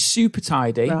could be super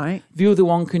tidy. Right. The other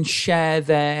one can share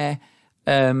the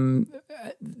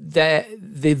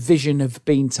vision of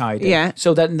being tidy. Yeah.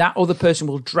 So then that other person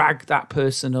will drag that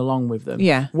person along with them.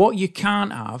 Yeah. What you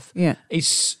can't have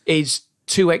is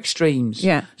two extremes.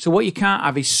 Yeah. So what you can't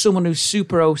have is someone who's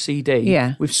super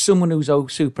OCD with someone who's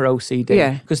super OCD.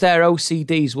 Yeah. Because their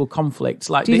OCDs will conflict.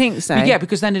 Like, do you think so? Yeah,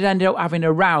 because then it ended up having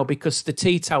a row because the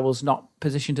tea towel's not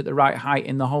positioned at the right height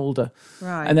in the holder.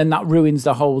 Right. And then that ruins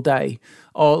the whole day.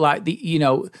 Or like,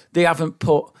 they haven't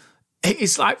put...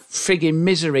 It's like frigging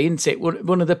Misery, isn't it?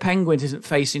 One of the penguins isn't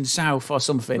facing south or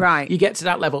something. Right. You get to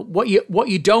that level. What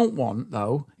you don't want,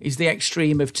 though, is the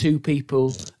extreme of two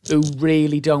people who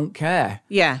really don't care.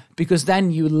 Yeah. Because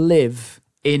then you live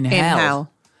in hell.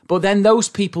 hell. But then those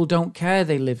people don't care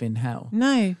they live in hell.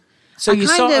 No. So you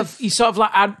sort of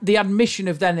like the admission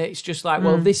of then it's just like,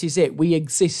 well, this is it. We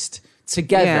exist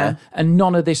together and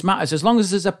none of this matters. As long as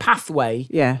there's a pathway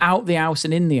out the house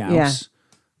and in the house. Yeah.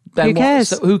 Then who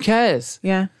cares? Who cares?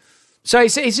 Yeah. So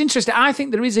it's interesting. I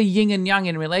think there is a yin and yang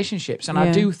in relationships, and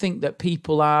I do think that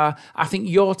people are. I think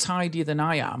you're tidier than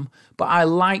I am, but I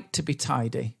like to be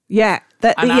tidy. Yeah,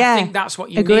 I think that's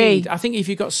what you need. I think if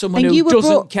you've got someone who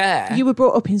doesn't care, you were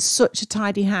brought up in such a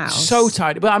tidy house, so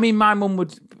tidy. But I mean, my mum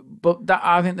would. But that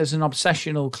I think there's an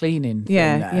obsessional cleaning thing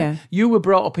there. Yeah. You were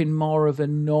brought up in more of a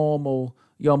normal.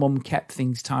 Your mum kept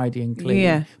things tidy and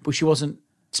clean, but she wasn't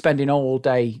spending all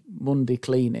day Monday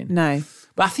cleaning. No.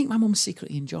 But I think my mum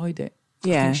secretly enjoyed it.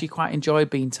 Yeah. I think she quite enjoyed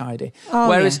being tidy. Oh,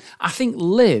 Whereas I think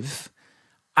Liv,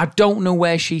 I don't know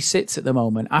where she sits at the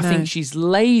moment. I think she's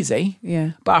lazy.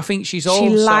 Yeah. But I think she's also... She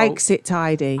likes it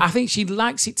tidy. I think she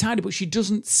likes it tidy, but she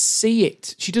doesn't see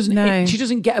it. She doesn't she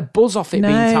doesn't get a buzz off it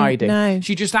being tidy. No.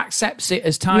 She just accepts it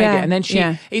as tidy. Yeah, And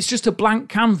then it's just a blank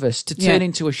canvas to turn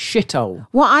into a shithole.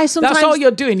 That's all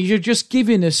you're doing. You're just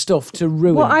giving her stuff to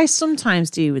ruin. What I sometimes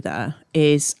do with her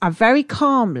is I very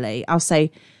calmly, I'll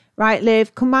say, right,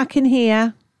 Liv, come back in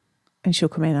here. And she'll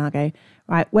come in and I'll go,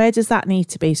 right, where does that need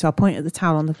to be? So I'll point at the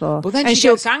towel on the floor. But then she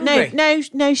gets angry.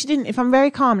 No, she didn't. If I'm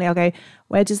very calmly, I'll go,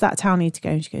 where does that towel need to go?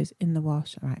 And she goes, in the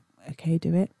wash. All right, okay,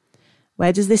 do it.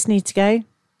 Where does this need to go?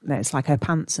 No, it's like her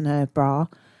pants and her bra.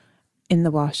 In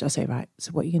the wash. I'll say, right,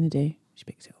 so what are you going to do? She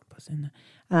picks it up, puts it in there.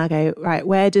 And I go, right,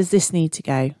 where does this need to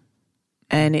go?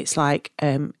 And it's like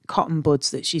cotton buds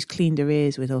that she's cleaned her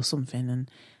ears with or something and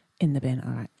in the bin.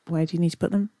 All right, where do you need to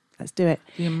put them? Let's do it.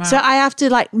 So I have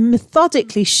to like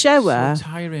methodically show her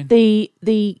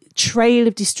the trail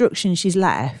of destruction she's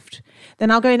left.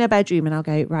 Then I'll go in her bedroom and I'll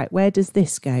go, right, where does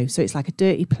this go? So it's like a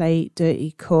dirty plate,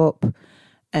 dirty cup,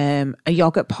 a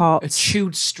yogurt pot. A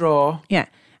chewed straw. Yeah.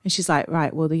 And she's like,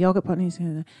 right, well, the yogurt pot needs to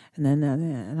go there. And then,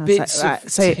 and I was Bits like, right.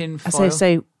 of tin foil. I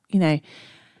say, you know,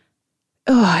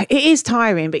 it is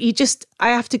tiring, but I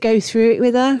have to go through it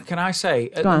with her. Can I say,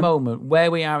 at the moment, where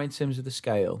we are in terms of the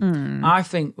scale, I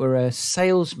think we're a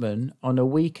salesman on a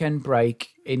weekend break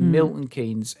in Milton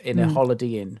Keynes in a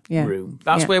Holiday Inn room.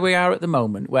 That's where we are at the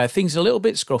moment, where things are a little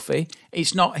bit scruffy.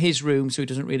 It's not his room, so he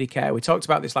doesn't really care. We talked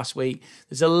about this last week.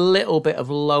 There's a little bit of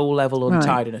low-level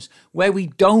untidiness. Where we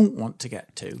don't want to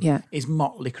get to is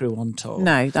Motley Crue on tour.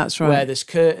 No, that's right. Where there's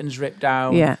curtains ripped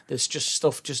down. Yeah. There's just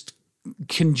stuff just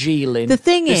congealing. The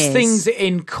thing There's is, things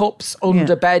in cups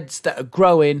under beds that are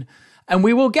growing, and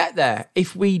we will get there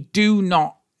if we do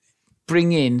not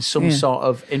bring in some sort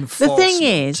of enforcement.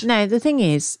 The thing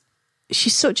is,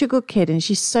 she's such a good kid and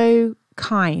she's so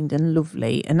kind and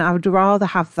lovely, and I would rather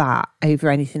have that over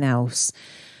anything else.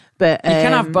 But you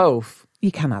can have both.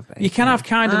 You can have both. You can have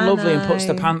kind and lovely and puts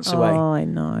the pants away. Oh, I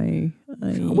know.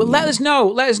 Well, let us know.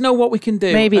 Let us know what we can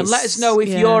do. Maybe and let us know if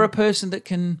you're a person that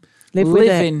can live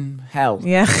in hell.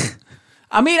 Yeah.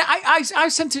 I mean, I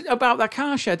sent it about that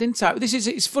car share, didn't I?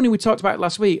 It's funny, we talked about it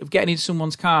last week, of getting in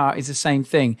someone's car is the same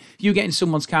thing. If you get in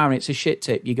someone's car and it's a shit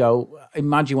tip, you go,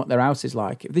 imagine what their house is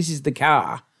like. If this is the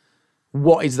car,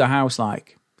 what is the house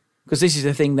like? Because this is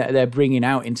the thing that they're bringing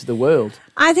out into the world.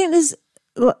 I think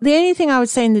the only thing I would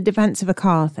say in the defense of a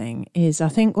car thing is I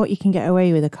think what you can get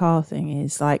away with a car thing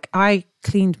is like I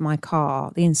cleaned my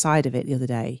car, the inside of it the other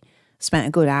day. spent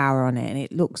a good hour on it, and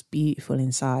it looks beautiful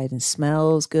inside and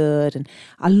smells good. And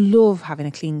I love having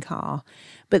a clean car.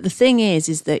 But the thing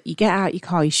is that you get out your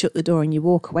car, you shut the door and you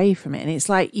walk away from it. And it's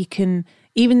like you can,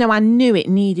 even though I knew it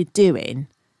needed doing,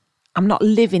 I'm not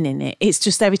living in it. It's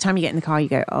just every time you get in the car, you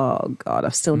go, oh God, I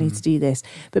still need to do this.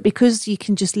 But because you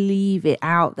can just leave it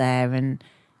out there, and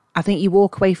I think you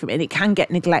walk away from it, and it can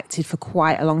get neglected for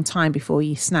quite a long time before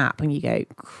you snap and you go,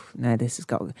 no, this has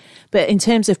got. But in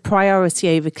terms of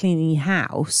priority over cleaning your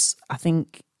house, I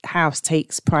think house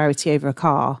takes priority over a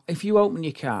car. If you open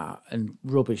your car and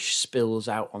rubbish spills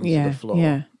out onto the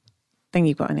floor, then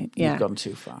you've got in it. Yeah, you've gone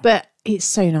too far. But it's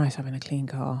so nice having a clean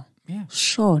car. Yeah,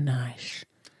 so nice,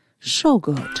 so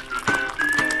good.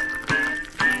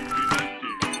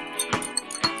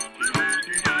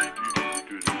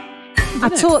 I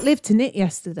taught Liv to knit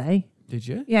yesterday. Did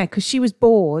you? Yeah, because she was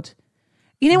bored.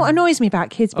 You know what annoys me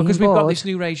about kids being bored? Because we've got this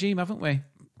new regime, haven't we?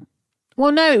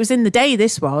 Well, no, it was in the day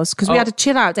this was, because we had a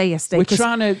chill out day yesterday. We're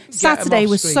trying to get Saturday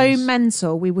was screens. so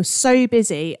mental. We were so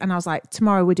busy, and I was like,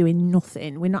 tomorrow we're doing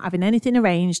nothing. We're not having anything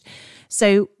arranged.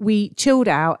 So we chilled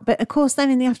out. But of course, then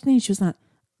in the afternoon, she was like,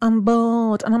 I'm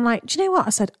bored. And I'm like, do you know what?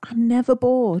 I said, I'm never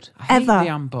bored. Ever.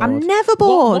 I'm bored. I'm never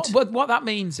bored. What that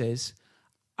means is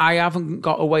I haven't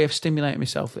got a way of stimulating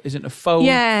myself that isn't a phone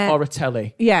or a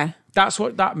telly. Yeah. That's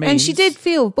what that means. And she did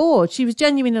feel bored. She was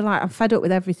genuinely like, I'm fed up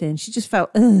with everything. She just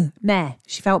felt, meh.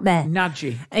 She felt meh.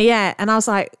 Nadgy. Yeah. And I was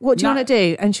like, what do you want to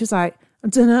do? And she was like, I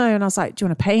don't know. And I was like, do you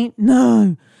want to paint?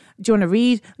 No. Do you want to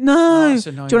read? No.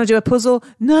 Do you want to do a puzzle?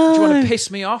 No. Do you want to piss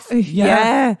me off?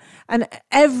 Yeah. And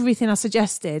everything I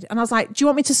suggested. And I was like, do you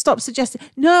want me to stop suggesting?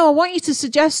 No, I want you to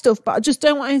suggest stuff, but I just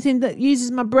don't want anything that uses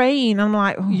my brain. I'm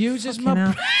like, uses my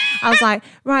brain. I was like,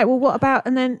 right, well, what about?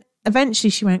 And then eventually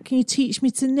she went, can you teach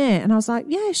me to knit? And I was like,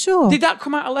 yeah, sure. Did that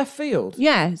come out of left field?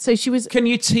 Yeah. So she was, can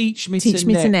you teach me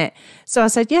to knit? So I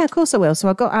said, yeah, of course I will. So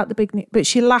I got out the big knit, but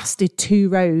she lasted 2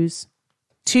 rows.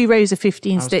 2 rows of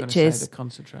 15 stitches. Say the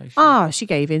concentration. She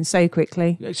gave in so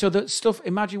quickly. So that stuff,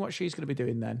 imagine what she's going to be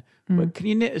doing then. But can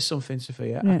you knit us something,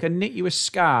 Sophia? Yeah. I can knit you a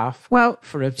scarf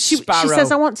for a sparrow. She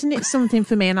says, I want to knit something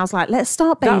for me. And I was like, let's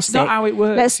start basic. That's not how it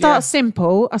works. Let's start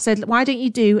simple. I said, why don't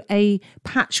you do a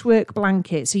patchwork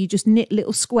blanket? So you just knit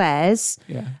little squares.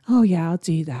 Yeah. Oh, yeah, I'll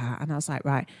do that. And I was like,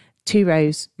 right, 2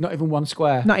 rows. Not even one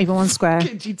square. Not even one square.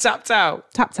 She tapped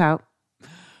out. Tapped out.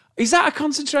 Is that a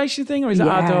concentration thing or is that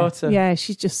our daughter? Yeah,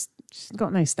 she's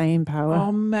got no staying power.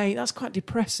 Oh, mate, that's quite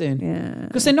depressing. Yeah.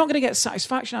 Because they're not going to get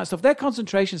satisfaction out of stuff. Their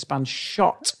concentration span's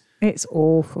shot. It's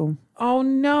awful. Oh,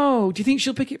 no. Do you think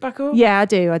she'll pick it back up? Yeah, I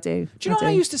do. Do you know I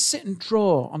used to sit and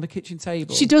draw on the kitchen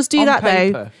table? She does do that,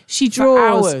 paper, though. She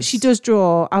draws. Hours. She does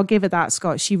draw. I'll give her that,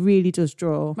 Scott. She really does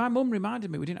draw. My mum reminded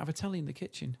me we didn't have a telly in the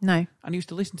kitchen. No. And I used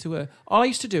to listen to her. All I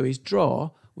used to do is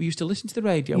draw. We used to listen to the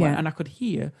radio and I could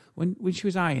hear when she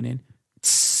was ironing.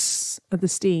 Of the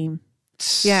steam.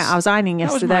 Yeah, I was ironing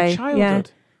yesterday. That was my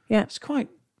childhood. Yeah. It's quite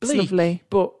bleak. It's lovely.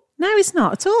 But no, it's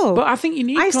not at all. But I think you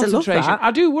need concentration. That.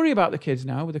 I do worry about the kids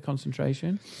now with the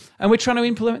concentration. And we're trying to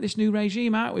implement this new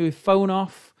regime, aren't we, with phone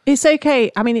off. It's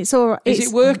okay. I mean, it's all right. Is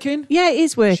it working? Yeah, it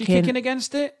is working. Is she kicking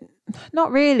against it?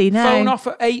 Not really, no. Phone off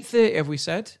at 8:30, have we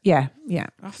said? Yeah.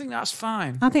 I think that's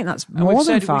fine. I think that's more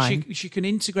than fine. She can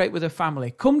integrate with her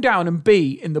family. Come down and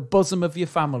be in the bosom of your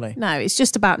family. No, it's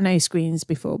just about no screens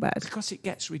before bed. Because it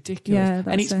gets ridiculous. Yeah,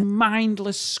 and it's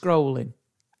mindless scrolling.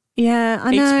 Yeah,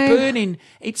 I know. It's burning.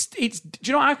 It's. Do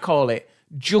you know what I call it?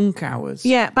 Junk hours.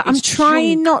 Yeah, but I'm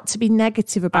trying not to be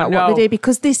negative about what they do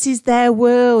because this is their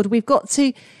world. We've got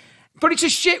to... But it's a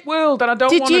shit world and I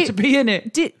don't want her to be in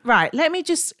it. Right,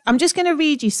 I'm just going to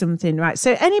read you something, right?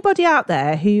 So anybody out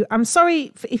there who, I'm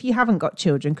sorry if you haven't got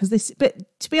children,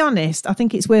 but to be honest, I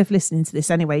think it's worth listening to this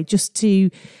anyway, just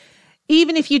to,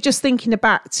 even if you're just thinking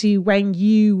back to when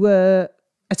you were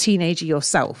a teenager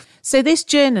yourself. So this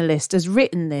journalist has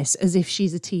written this as if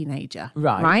she's a teenager.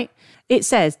 Right? It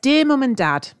says, "Dear Mum and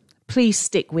Dad, please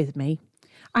stick with me.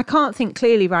 I can't think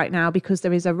clearly right now because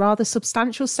there is a rather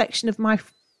substantial section of my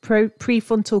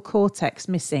prefrontal cortex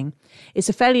missing. It's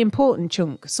a fairly important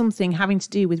chunk, something having to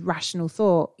do with rational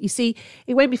thought. You see,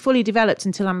 it won't be fully developed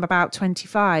until I'm about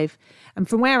 25. And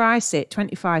from where I sit,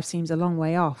 25 seems a long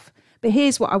way off. But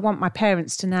here's what I want my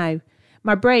parents to know.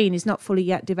 My brain is not fully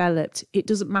yet developed. It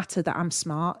doesn't matter that I'm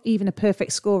smart. Even a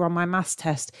perfect score on my maths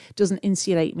test doesn't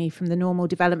insulate me from the normal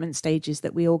development stages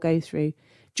that we all go through.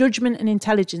 Judgment and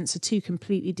intelligence are 2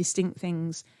 completely distinct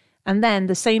things. And then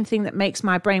the same thing that makes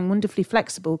my brain wonderfully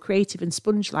flexible, creative and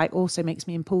sponge-like also makes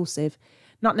me impulsive.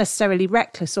 Not necessarily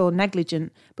reckless or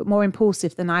negligent, but more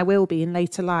impulsive than I will be in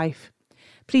later life.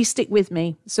 Please stick with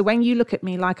me. So when you look at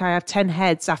me like I have 10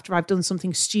 heads after I've done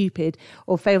something stupid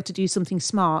or failed to do something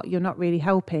smart, you're not really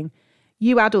helping.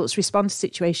 You adults respond to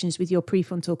situations with your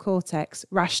prefrontal cortex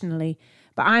rationally,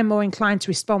 but I'm more inclined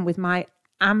to respond with my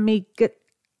amygdala,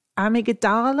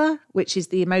 which is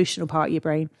the emotional part of your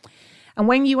brain. And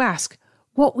when you ask,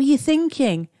 what were you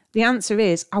thinking? The answer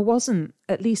is, I wasn't,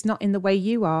 at least not in the way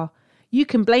you are. You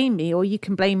can blame me or you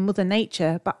can blame Mother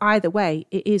Nature, but either way,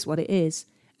 it is what it is.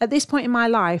 At this point in my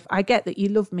life, I get that you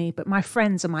love me, but my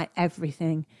friends are my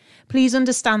everything. Please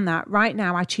understand that right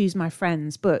now I choose my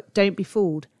friends, but don't be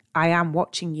fooled. I am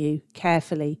watching you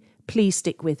carefully. Please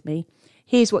stick with me.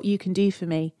 Here's what you can do for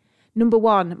me. Number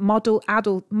 1, model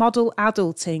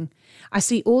adulting. I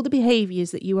see all the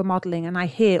behaviours that you are modelling and I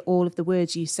hear all of the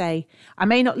words you say. I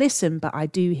may not listen, but I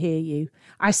do hear you.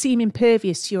 I seem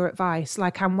impervious to your advice,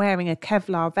 like I'm wearing a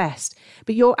Kevlar vest,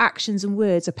 but your actions and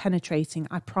words are penetrating,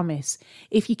 I promise.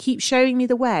 If you keep showing me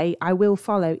the way, I will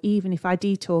follow, even if I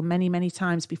detour many, many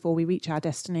times before we reach our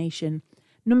destination.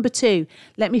 Number 2,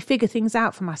 let me figure things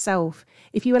out for myself.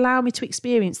 If you allow me to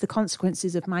experience the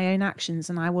consequences of my own actions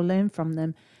and I will learn from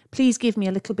them, please give me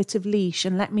a little bit of leash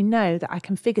and let me know that I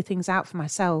can figure things out for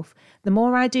myself. The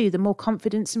more I do, the more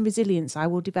confidence and resilience I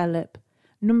will develop.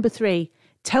 Number 3,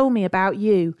 tell me about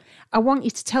you. I want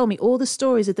you to tell me all the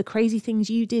stories of the crazy things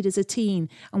you did as a teen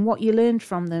and what you learned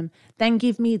from them. Then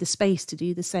give me the space to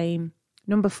do the same.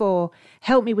 Number 4,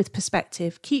 help me with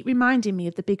perspective. Keep reminding me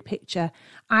of the big picture.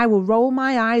 I will roll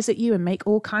my eyes at you and make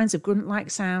all kinds of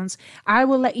grunt-like sounds. I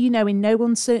will let you know in no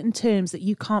uncertain terms that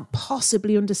you can't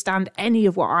possibly understand any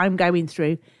of what I'm going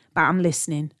through, but I'm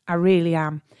listening. I really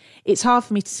am. It's hard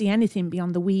for me to see anything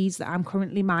beyond the weeds that I'm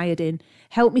currently mired in.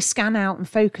 Help me scan out and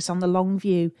focus on the long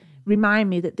view. Remind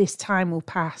me that this time will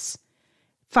pass.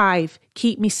 5,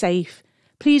 keep me safe.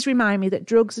 Please remind me that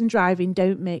drugs and driving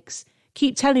don't mix.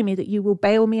 Keep telling me that you will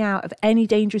bail me out of any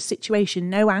dangerous situation.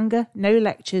 No anger, no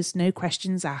lectures, no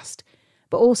questions asked.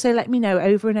 But also let me know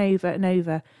over and over and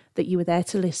over that you are there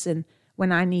to listen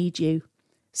when I need you.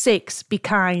 6, be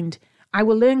kind. I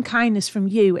will learn kindness from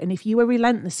you, and if you are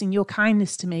relentless in your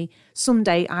kindness to me,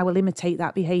 someday I will imitate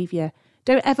that behaviour.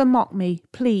 Don't ever mock me,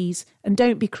 please, and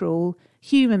don't be cruel.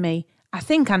 Humour me. I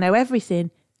think I know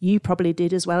everything. You probably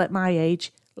did as well at my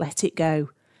age. Let it go.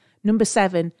 Number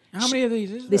 7. How many of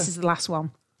these is there? This is the last one.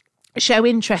 Show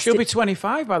interest. She'll be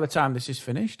 25 by the time this is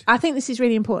finished. I think this is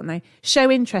really important though.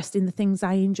 Show interest in the things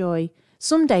I enjoy.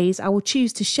 Some days I will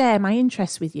choose to share my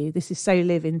interests with you. This is so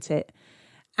live, isn't it?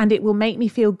 And it will make me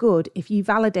feel good if you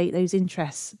validate those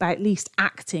interests by at least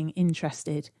acting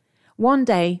interested. One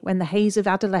day, when the haze of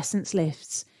adolescence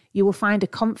lifts, you will find a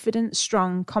confident,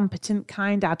 strong, competent,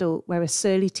 kind adult where a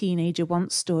surly teenager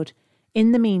once stood.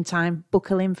 In the meantime,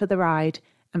 buckle in for the ride.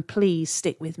 And please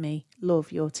stick with me.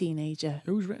 Love, your teenager.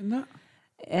 Who's written that?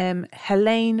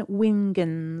 Helene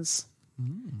Wingens.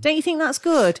 Don't you think that's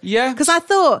good? Yeah. Because I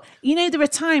thought, there are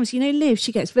times, Liv,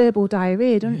 she gets verbal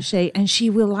diarrhea, doesn't she? And she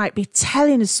will be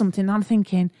telling us something. And I'm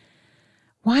thinking,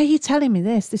 why are you telling me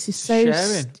this? This is so...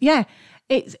 Sharing. Yeah.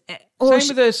 It's,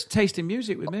 Same with us tasting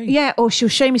music with me. Yeah, or she'll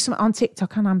show me something on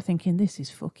TikTok and I'm thinking, this is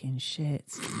fucking shit.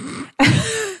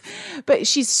 But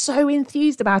she's so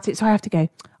enthused about it. So I have to go,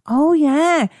 oh,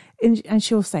 yeah. And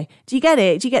she'll say, do you get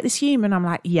it? Do you get this humour? And I'm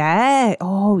like, yeah.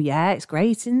 Oh, yeah, it's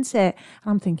great, isn't it? And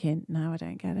I'm thinking, no, I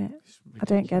don't get it. I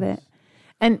don't get it.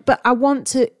 But I want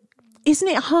to, isn't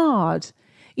it hard?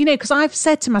 Because I've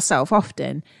said to myself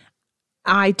often,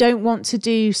 I don't want to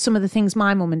do some of the things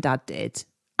my mum and dad did.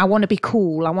 I want to be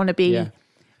cool. I want to be... Yeah.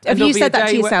 Have you said that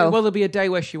to yourself? Well, there'll be a day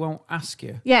where she won't ask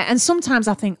you. Yeah, and sometimes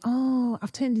I think, oh,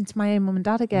 I've turned into my own mum and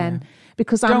dad again. Yeah.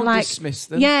 Because Don't I'm like... dismiss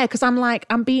them. Yeah, because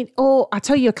I'm being... Oh, I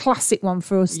tell you a classic one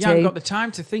for us too. You haven't got the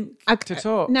time to think, to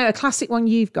talk. No, a classic one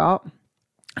you've got,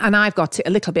 and I've got it a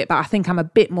little bit, but I think I'm a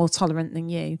bit more tolerant than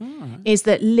you, is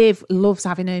that Liv loves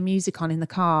having her music on in the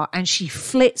car, and she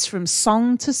flits from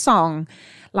song to song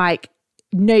like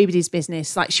nobody's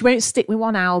business. Like, she won't stick with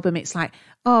one album. It's like...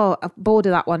 oh, I'm bored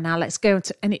of that one now, let's go.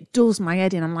 And it does my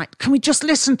head in. I'm like, can we just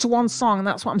listen to one song? And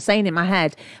that's what I'm saying in my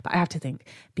head. But I have to think,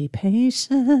 be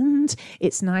patient.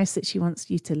 It's nice that she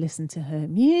wants you to listen to her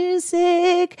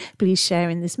music. Please share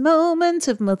in this moment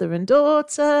of mother and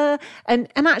daughter. And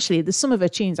actually, there's some of her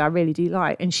tunes I really do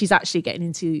like. And she's actually getting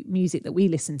into music that we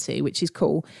listen to, which is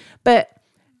cool. But...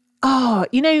 oh,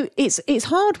 it's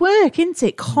hard work, isn't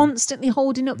it? Constantly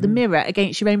holding up the mirror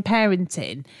against your own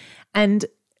parenting. And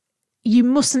you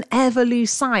mustn't ever lose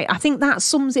sight. I think that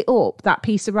sums it up, that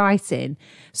piece of writing,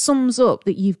 sums up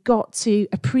that you've got to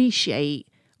appreciate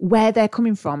where they're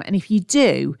coming from. And if you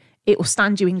do, it will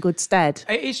stand you in good stead.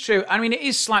 It is true. I mean, it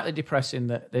is slightly depressing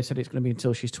that they said it's going to be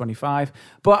until she's 25.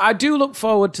 But I do look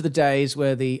forward to the days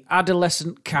where the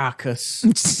adolescent carcass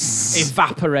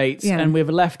evaporates and we're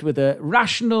left with a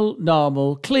rational,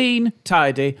 normal, clean,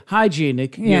 tidy,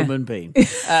 hygienic human being.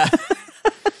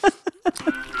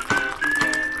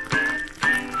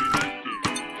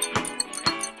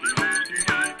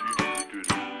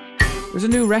 There's a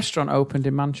new restaurant opened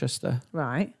in Manchester.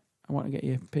 Right. I want to get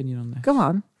your opinion on this. Go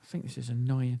on. I think this is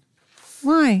annoying.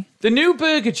 Why? The new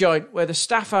burger joint where the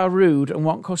staff are rude and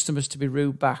want customers to be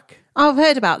rude back. Oh, I've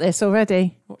heard about this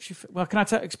already. Well, can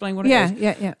I explain what it is?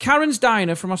 Yeah. Karen's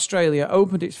Diner from Australia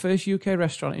opened its first UK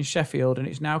restaurant in Sheffield and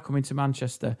it's now coming to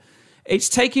Manchester. It's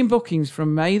taking bookings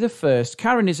from May the 1st.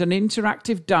 Karen is an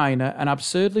interactive diner, an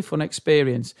absurdly fun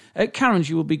experience. At Karen's,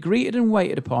 you will be greeted and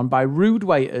waited upon by rude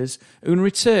waiters who in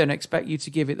return expect you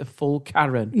to give it the full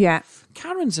Karen. Yeah.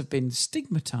 Karens have been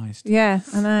stigmatised. Yeah,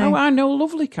 I know. Oh, I know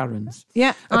lovely Karens.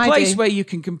 Yeah, A place where you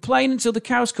can complain until the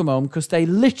cows come home because they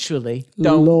literally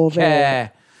don't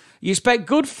care. You expect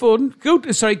good fun,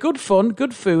 good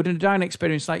food and a dining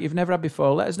experience like you've never had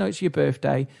before. Let us know it's your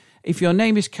birthday. If your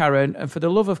name is Karen, and for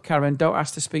the love of Karen, don't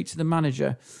ask to speak to the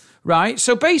manager. Right?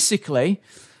 So basically,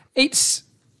 it's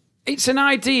an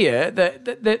idea that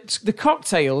the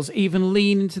cocktails even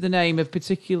lean into the name of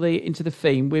particularly into the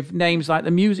theme with names like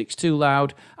the music's too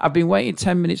loud, I've been waiting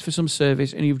 10 minutes for some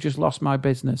service and you've just lost my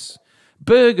business.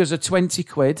 Burgers are 20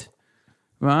 quid.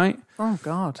 Right? Oh,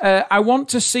 God. I want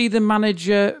to see the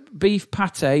manager beef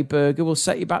pate burger will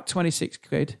set you back 26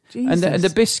 quid. Jesus. And the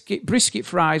brisket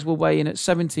fries will weigh in at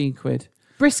 17 quid.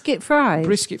 Brisket fries?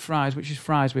 Brisket fries, which is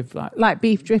fries with like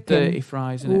beef dripping? dirty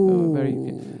fries in it. Oh, very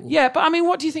good. Yeah, but I mean,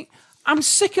 what do you think? I'm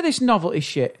sick of this novelty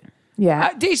shit.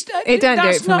 Yeah. It don't do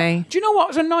it for me. Do you know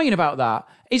what's annoying about that?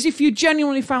 Is if you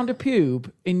genuinely found a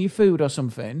pube in your food or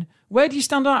something, where do you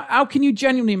stand on that? How can you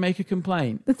genuinely make a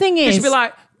complaint? The thing is... Just be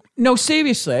like... No,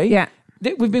 seriously. Yeah.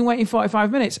 We've been waiting 45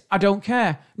 minutes. I don't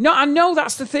care. No, I know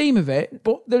that's the theme of it,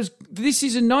 but this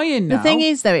is annoying now. The thing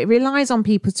is, though, it relies on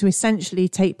people to essentially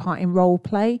take part in role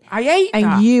play. I hate that.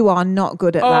 And you are not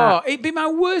good at that. Oh, it'd be my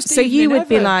worst So evening you would ever.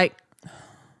 be like...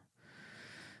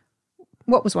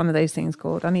 What was one of those things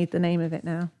called? I need the name of it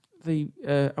now.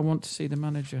 I want to see the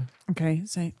manager. Okay,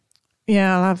 so...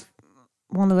 Yeah, I'll have...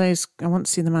 one of those, I want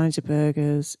to see the manager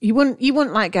burgers. You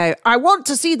wouldn't like go, I want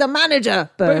to see the manager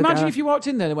burger. But imagine if you walked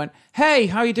in there and went, hey,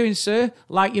 how you doing, sir?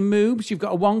 Like your moves? You've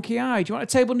got a wonky eye. Do you want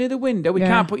a table near the window? We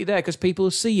can't put you there because people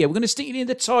will see you. We're going to stick you in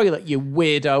the toilet, you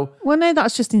weirdo. Well, no,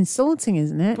 that's just insulting,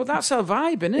 isn't it? But that's our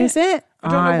vibe, isn't it? Is it? I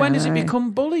don't know, when does it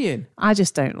become bullying? I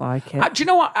just don't like it. Do you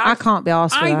know what? I can't be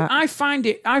arsed for that.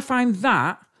 I find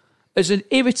that as an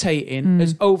irritating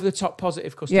as over-the-top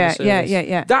positive customer service.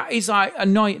 Yeah. That is like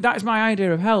annoying. That is my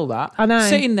idea of hell, that. I know.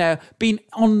 Sitting there, being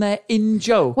on there in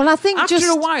joke. Well, I think after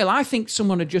just... a while, I think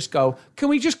someone would just go, can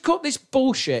we just cut this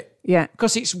bullshit? Yeah.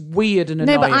 Because it's weird and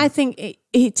annoying. No, but I think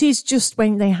it is just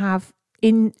when they have...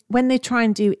 when they try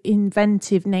and do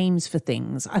inventive names for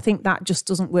things, I think that just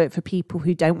doesn't work for people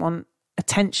who don't want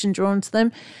attention drawn to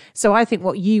them. So I think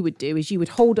what you would do is you would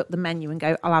hold up the menu and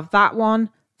go, I'll have that one,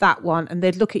 and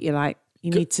they'd look at you like,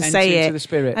 you need to say it. Into the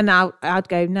spirit. And now I'd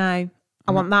go, no,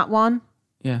 I want that one,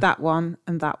 Yeah. that one,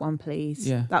 and that one, please.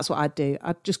 Yeah. That's what I'd do.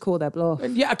 I'd just call their bluff.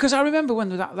 Yeah, because I remember when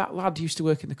that lad used to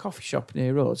work in the coffee shop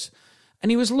near us,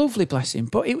 and he was lovely, bless him,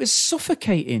 but it was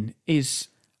suffocating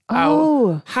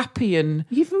how happy and...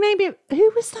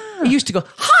 Who was that? He used to go,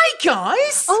 hi,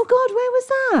 guys! Oh, God, where was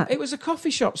that? It was a coffee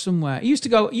shop somewhere. He used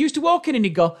to walk in and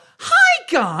he'd go, hi,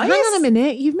 guys! Hang on a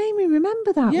minute, you've made me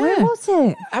remember that. Yeah. Where was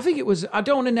it? I think it was, I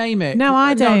don't want to name it. No,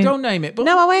 I don't. No, don't name it. But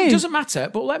No, I won't. It doesn't matter,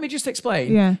 but let me just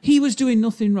explain. Yeah. He was doing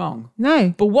nothing wrong.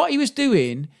 No. But what he was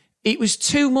doing, it was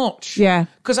too much. Yeah.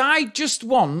 Because I just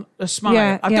want a smile.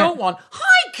 Yeah, I don't want,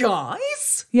 hi,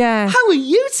 guys! Yeah. How are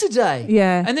you today?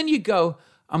 Yeah. And then you go,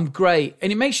 I'm great.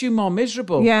 And it makes you more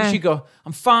miserable. Yeah. Because you go,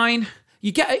 I'm fine.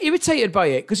 You get irritated by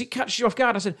it because it catches you off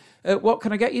guard. I said, what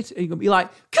can I get you? You're like,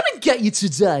 can I get you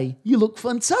today? You look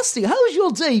fantastic. How was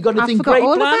your day? You got anything great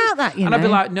all planned? about that, you and I'd be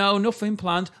know. like, no, nothing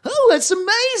planned. Oh, that's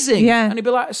amazing. Yeah. And he'd be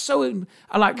like,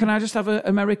 can I just have an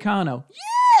Americano?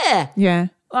 Yeah. Yeah.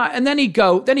 Like, and then he'd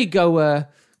go, can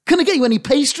I get you any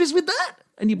pastries with that?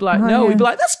 And you'd be like, no. yeah. He'd be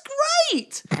like, that's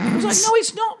great. I was like, no,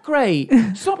 it's not great.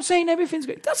 Stop saying everything's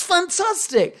great. That's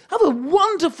fantastic. Have a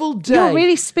wonderful day. You're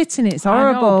really spitting it. It's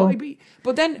I know, horrible.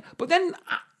 but then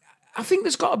I think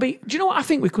there's got to be, do you know what I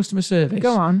think with customer service?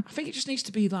 Go on. I think it just needs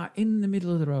to be like in the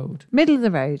middle of the road. Middle of the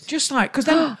road. Just like, because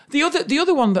then the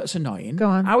other one that's annoying. Go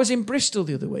on. I was in Bristol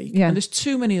the other week, Yeah. and there's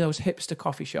too many of those hipster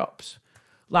coffee shops.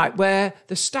 like where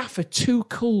the staff are too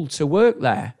cool to work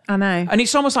there. I know. And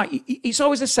it's almost like, it's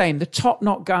always the same. The top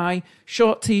knot guy,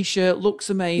 short T-shirt, looks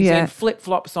amazing,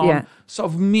 flip-flops on, sort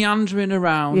of meandering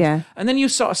around. Yeah. And then you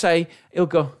sort of say, he'll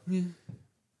go,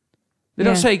 They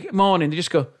don't say morning, they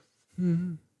just go,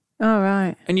 All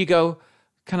right. And you go,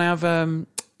 can I have a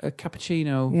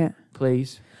cappuccino,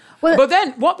 please? Well, but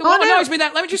then, what annoys me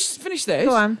then, let me just finish this.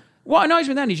 Go on. What annoys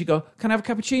me then is you go, can I have a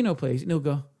cappuccino, please? And he'll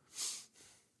go,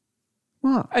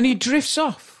 what? And he drifts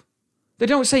off. They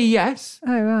don't say yes.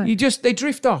 Oh, right. They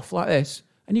drift off like this.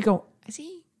 And you go, Has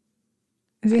he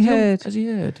heard? Has he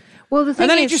heard? Well, the thing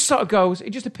and then is, it just sort of goes, it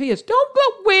just appears. Don't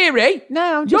look weary.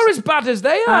 No, You're as bad as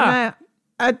they are.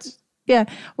 Yeah.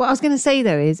 What I was going to say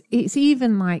though is it's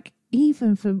even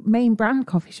for main brand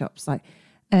coffee shops like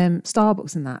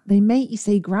Starbucks and that, they make you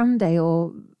say grande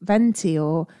or venti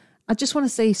or I just want to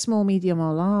say small, medium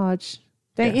or large.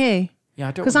 Don't you? Yeah,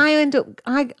 I don't. Because I end up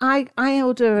I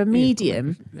order a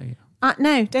medium.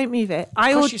 No, don't move it.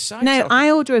 I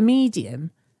order a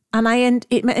medium and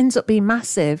it ends up being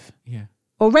massive. Yeah.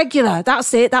 Or regular.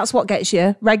 That's it. That's what gets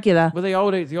you. Regular. Well, they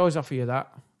always offer you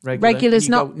that. Regular's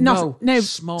not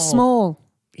small.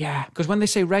 Yeah, because when they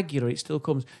say regular, it still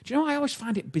comes. Do you know, I always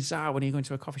find it bizarre when you go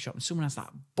into a coffee shop and someone has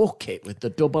that bucket with the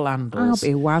double handles. I'll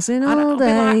be wazzing and all I'll be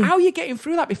day. like, how are you getting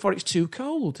through that before it's too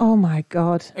cold? Oh, my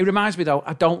God. It reminds me, though,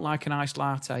 I don't like an iced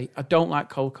latte. I don't like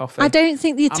cold coffee. I don't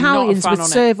think the Italians would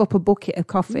serve up a bucket of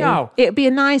coffee. No. It'd be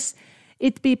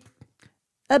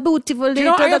a beautiful little Do you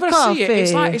know what I ever coffee. see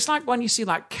it? It's like when you see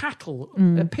like cattle,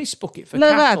 a piss bucket for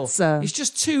Lavazza. cattle. It's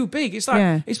just too big. It's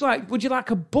like would you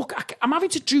like a bucket? I'm having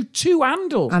to do two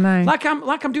handles. I know. Like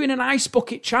I'm doing an ice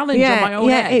bucket challenge on my own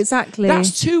head. Yeah, exactly.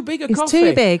 That's too big a coffee. It's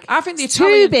too big. I think It's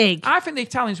too big. I think the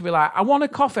Italians will be like, I want a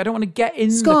coffee. I don't want to get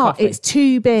in Scott, the coffee. it's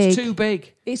too big. It's too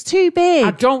big. It's too big.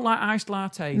 I don't like iced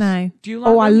lattes. No. Do you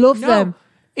like them? I love No. them.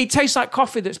 It tastes like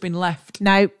coffee that's been left.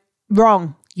 No,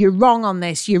 wrong. You're wrong on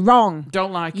this. You're wrong.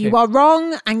 Don't like it. You are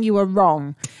wrong and you are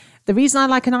wrong. The reason I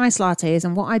like an iced latte is,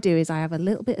 and what I do is I have a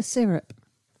little bit of syrup.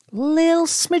 Little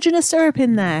smidgen of syrup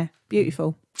in there.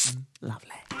 Beautiful. Lovely.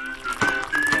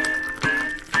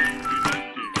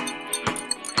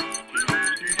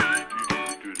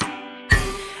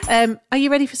 Are you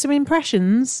ready for some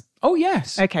impressions? Oh,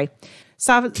 yes. Okay.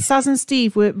 Saz and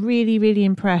Steve were really, really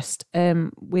impressed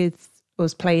with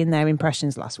us playing their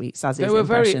impressions last week. Saz's They were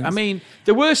impressions. very. I mean,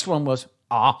 the worst one was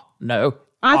no. No.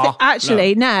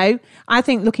 I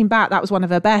think looking back, that was one of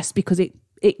her best because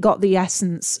it got the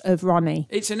essence of Ronnie.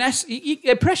 It's an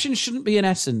impression shouldn't be an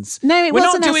essence. No, it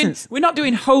was an essence. We're not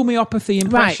doing homeopathy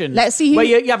impressions. Right, let's see who... where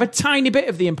you have a tiny bit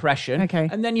of the impression, okay,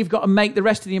 and then you've got to make the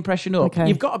rest of the impression up. Okay.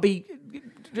 You've got to be.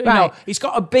 Right. It's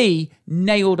got to be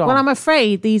nailed on. Well, I'm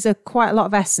afraid these are quite a lot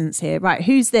of essence here. Right,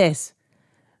 who's this?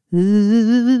 Are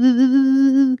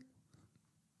you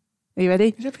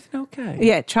ready? Is everything okay?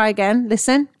 Yeah, try again.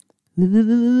 Listen.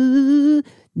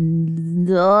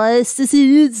 Nice to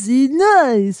see you.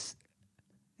 Nice.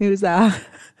 Who's that?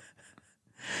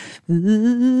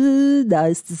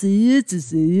 Nice to see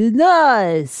you.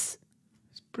 Nice.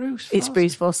 It's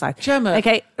Bruce Forsyth. Gemma.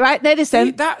 Okay, right, now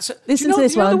listen. Listen to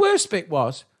this one. The worst bit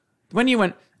was when you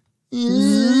went.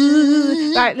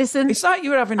 Right, listen. It's like you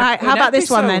were having. Right, how about this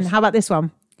one then? How about this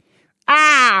one?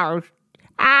 Ow,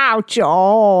 ow,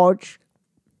 George.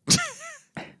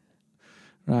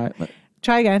 Right.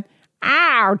 Try again.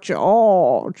 Ow,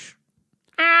 George.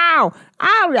 Ow,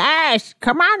 ow, Les,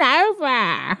 come on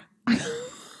over.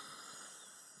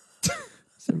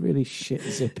 It's a really shit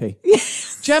zippy.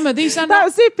 Gemma, these are That not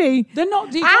was zippy. They're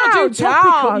not. You can't do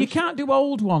topical. George. You can't do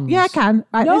old ones. Yeah, I can.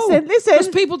 Right, no, listen. because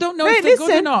people don't know if they're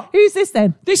good or not. Who's this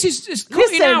then? This is just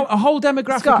cutting out a whole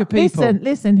demographic Scott, of people.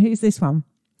 Listen. Who's this one?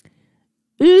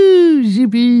 Ooh,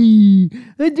 zippy.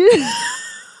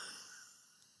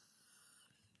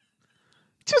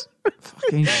 Just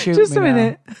fucking shoot just me a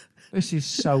minute. now. This is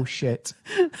so shit.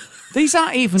 These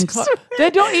aren't even. They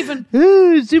don't even.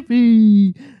 Ooh,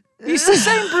 zippy. It's the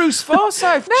same Bruce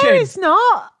Forsyth. No, chin. it's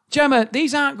not. Gemma,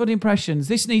 these aren't good impressions.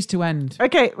 This needs to end.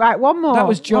 Okay, right, one more. That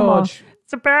was George.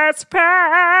 Surprise,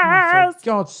 Oh, for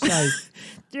God's sake.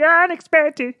 The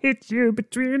unexpected hits you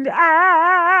between the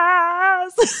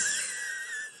eyes.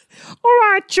 All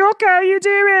right, Chuck, how you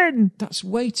doing? That's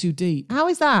way too deep. How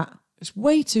is that? It's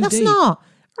way too That's deep. not.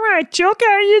 All right, Chuck,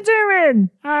 how you doing?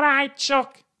 All right,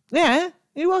 Chuck. Yeah,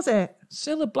 who was it?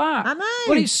 Cilla Black. I know.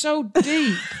 But it's so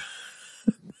deep.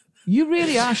 You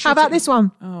really are. How about this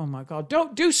one? Oh my God!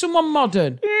 Don't do someone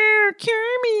modern. Oh,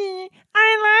 Kermie,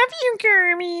 I love you,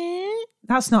 Kermie.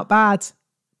 That's not bad.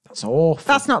 That's awful.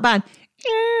 That's not bad.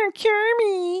 Oh,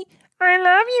 Kermie, I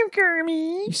love you,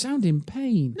 Kermit. You sound in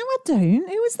pain. No, I don't.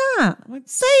 Who was that?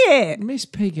 Say it. Miss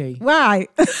Piggy. Right.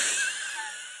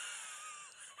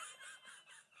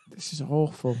 This is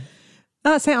awful.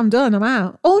 That's it. I'm done. I'm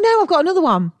out. Oh, no, I've got another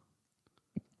one.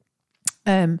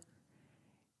 Oh,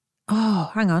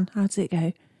 hang on. How does it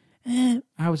go?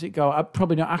 How does it go?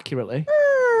 Probably not accurately.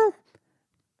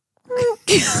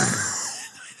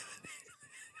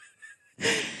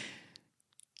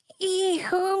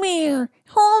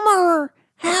 Homer.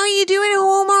 How are you doing,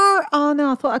 Homer? Oh,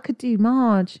 no, I thought I could do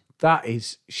Marge. That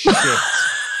is shit.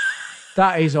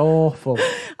 That is awful.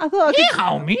 I thought I could. Hey,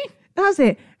 homie. That's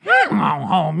it. Hello,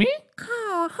 homie.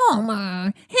 Oh,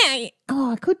 Homer. Hey.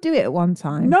 Oh, I could do it at one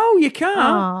time. No, you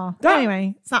can't. Oh,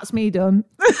 anyway, so that's me done.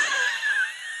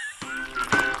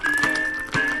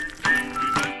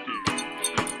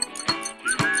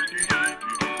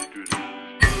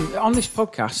 On this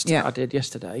podcast I did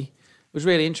yesterday, it was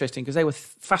really interesting because they were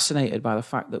fascinated by the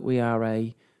fact that we are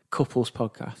a couples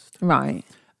podcast. Right.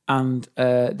 And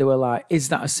they were like, is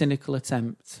that a cynical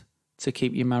attempt to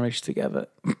keep your marriage together?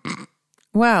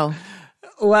 Well,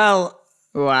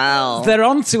 they're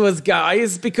on to us,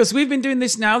 guys, because we've been doing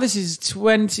this now. This is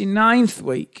 29th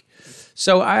week.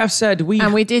 So I have said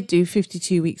And we did do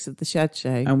 52 weeks of the Shed Show.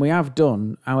 And we have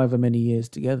done however many years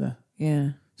together.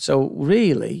 Yeah. So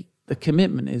really, the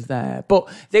commitment is there. But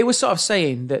they were sort of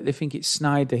saying that they think it's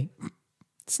snidey.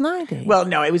 Snidey? Well,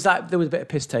 no, it was like there was a bit of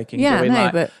piss taking.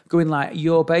 Yeah, going like,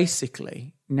 you're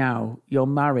basically now, your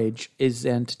marriage is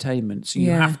the entertainment, so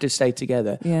you have to stay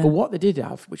together. Yeah. But what they did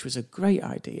have, which was a great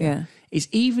idea, is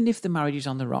even if the marriage is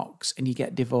on the rocks and you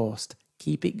get divorced,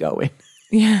 keep it going.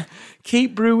 Yeah.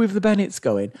 Keep Brew with the Bennetts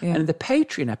going. Yeah. And the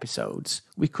Patreon episodes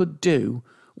we could do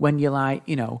when you're like,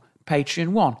 Patreon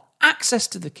 1, access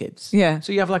to the kids. Yeah.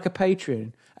 So you have like a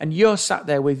Patreon and you're sat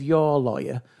there with your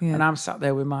lawyer and I'm sat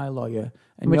there with my lawyer.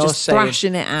 And we're you're just saying,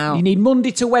 thrashing it out. You need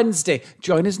Monday to Wednesday.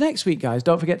 Join us next week, guys.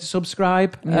 Don't forget to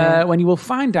subscribe when you will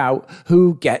find out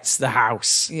who gets the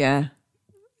house. Yeah.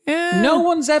 Yeah. No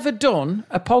one's ever done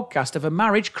a podcast of a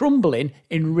marriage crumbling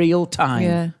in real time.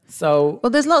 Yeah. So, well,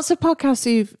 there's lots of podcasts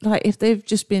who've, like, if they've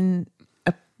just been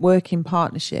a working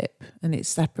partnership and it's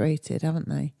separated, haven't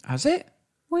they? has it?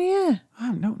 Well, yeah. I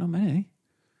don't know, not many.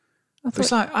 I thought,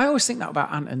 It's like, I always think that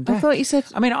about Ant and Dec. I thought you said...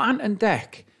 I mean, Ant and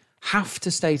Dec have to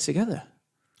stay together.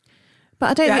 But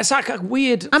I don't think... It's like a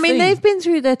weird I mean, thing. they've been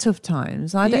through their tough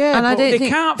times. But they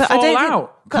can't fall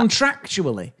out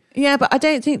contractually. Yeah, but I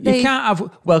don't think they... You can't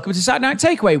have Welcome to Saturday Night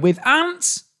Takeaway with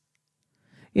Ant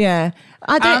Yeah.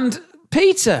 and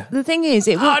Peter. The thing is...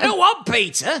 I don't want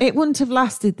Peter. It wouldn't have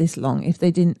lasted this long if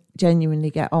they didn't genuinely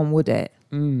get on, would it?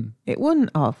 It wouldn't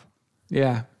have.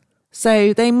 Yeah.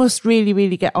 So they must really,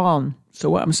 really get on. So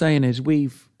what I'm saying is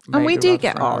we've... And we made a do rod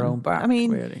get for our on. own back, I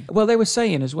mean- really. Well, they were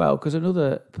saying as well, because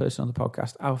another person on the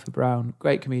podcast, Alfie Brown,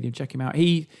 great comedian, check him out.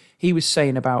 He was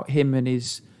saying about him and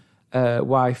his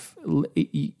wife.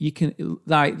 You can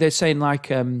like they're saying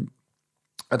like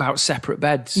about separate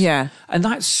beds. Yeah. And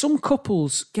like some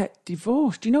couples get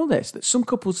divorced. Do you know this? That some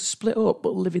couples are split up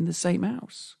but live in the same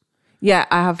house. Yeah,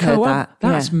 I have heard that.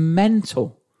 That's Yeah.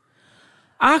 mental.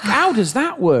 How does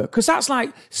that work? Because that's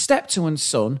like steptoe and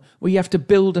son, where you have to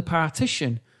build a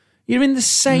partition. You're in the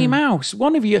same house.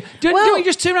 One of you... Don't you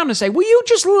just turn around and say, will you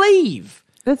just leave?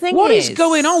 The thing What is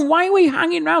going on? Why are we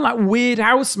hanging around like weird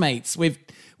housemates with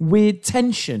weird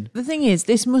tension? The thing is,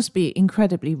 this must be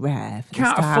incredibly rare for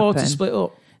Can't this to afford happen. to split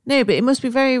up. No, but it must be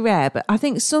very rare. But I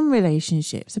think some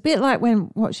relationships, a bit like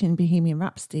when watching Bohemian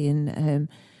Rhapsody and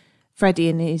Freddie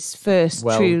and his first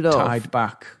true love. Tied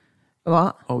back.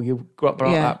 What? Oh, you brought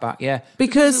that back, yeah.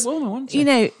 Because, a woman, wasn't you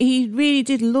know, he really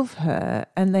did love her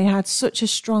and they had such a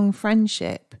strong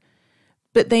friendship.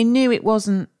 But they knew it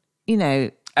wasn't, you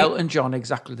know... Elton John,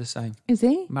 exactly the same. Is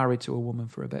he? Married to a woman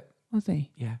for a bit. Was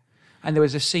he? Yeah. And there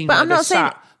was a scene But where I'm not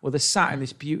saying... they're sat in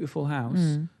this beautiful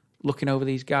house, looking over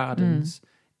these gardens,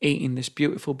 eating this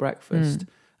beautiful breakfast, and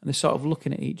they're sort of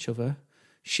looking at each other.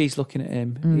 She's looking at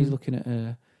him, he's looking at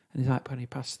her, and he's like, "Penny,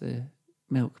 pass the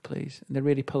milk, please." And they're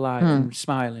really polite and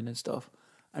smiling and stuff.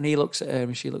 And he looks at her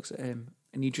and she looks at him,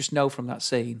 and you just know from that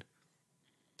scene,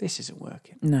 this isn't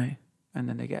working. No. And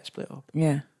then they get split up.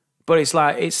 Yeah. But it's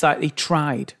like they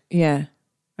tried. Yeah.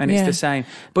 And it's the same.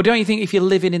 But don't you think if you're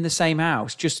living in the same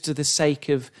house, just to the sake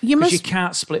of... Because you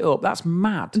can't split up, that's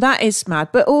mad. That is mad.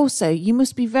 But also, you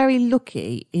must be very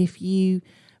lucky if you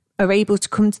are able to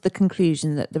come to the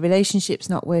conclusion that the relationship's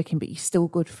not working, but you're still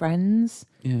good friends.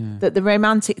 Yeah. That the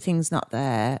romantic thing's not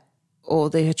there or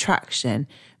the attraction,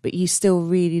 but you still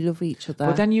really love each other.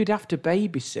 But then you'd have to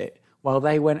babysit while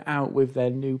they went out with their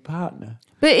new partner.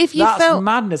 But if you That's felt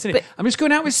madness, isn't it? I'm just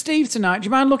going out with Steve tonight. Do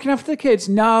you mind looking after the kids?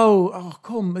 No. Oh,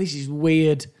 come. This is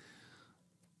weird.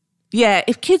 Yeah,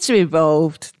 if kids are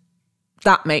involved,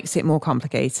 that makes it more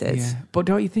complicated. Yeah. But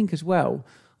don't you think as well,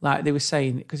 like they were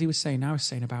saying, because I was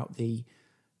saying about the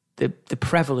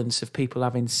prevalence of people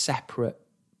having separate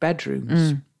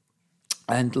bedrooms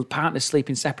and partners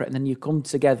sleeping separate, and then you come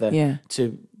together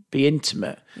to be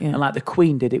intimate. Yeah. And like the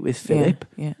Queen did it with Philip.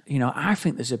 Yeah. You know, I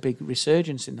think there's a big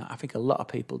resurgence in that. I think a lot of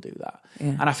people do that.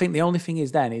 Yeah. And I think the only thing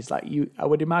is then is like I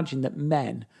would imagine that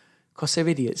men, because they're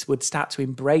idiots, would start to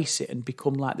embrace it and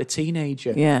become like the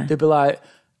teenager. Yeah. They'd be like,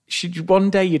 one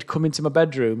day you'd come into my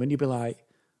bedroom and you'd be like,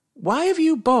 why have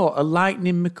you bought a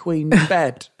Lightning McQueen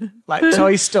bed? Like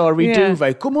Toy Story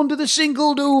duvet. Come under the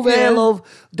single duvet, love.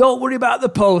 Don't worry about the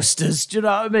posters. Do you know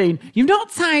what I mean? You've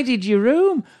not tidied your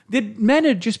room. The men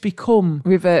had just become...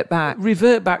 Revert back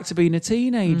to being a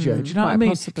teenager. Do you know what I mean?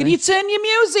 Possibly. Can you turn your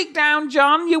music down,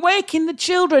 John? You're waking the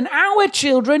children. Our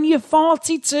children, you're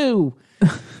 42.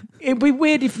 It'd be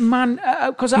weird if man...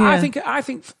 Because I think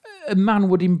a man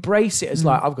would embrace it as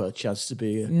like, I've got a chance to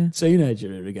be a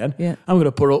teenager here again. Yeah. I'm going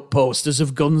to put up posters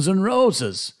of Guns N'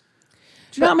 Roses.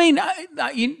 Do you know what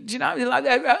I mean? Do you know, like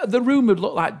the room would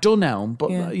look like Dunelm,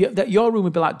 but your room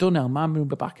would be like Dunelm. My room would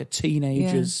be like a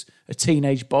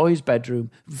teenage boy's bedroom,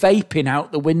 vaping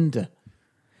out the window.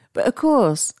 But of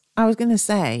course, I was going to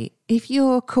say, if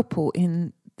you're a couple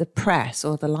in the press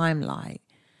or the limelight,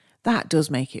 that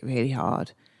does make it really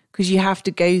hard because you have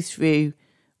to go through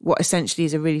what essentially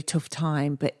is a really tough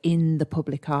time, but in the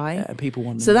public eye. Yeah, and people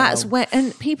want to So know. that's where,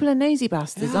 and people are nosy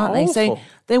bastards, aren't they? Awful. So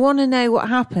they want to know what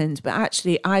happened, but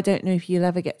actually, I don't know if you'll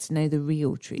ever get to know the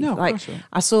real truth. No, like, of course not.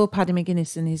 I saw Paddy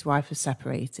McGuinness and his wife were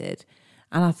separated,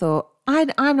 and I thought,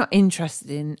 I'm not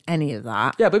interested in any of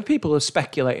that. Yeah, but people are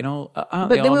speculating aren't But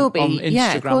they, there will on be,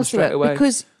 Instagram of course straight away.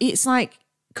 because it's like,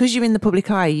 because you're in the public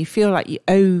eye, you feel like you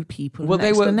owe people an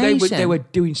explanation. They were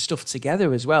doing stuff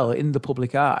together as well in the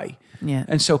public eye. Yeah.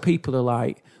 And so people are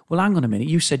like, well, hang on a minute,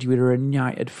 you said you were a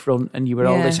united front and you were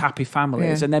all this happy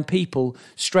families. Yeah. And then people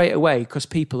straight away, because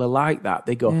people are like that,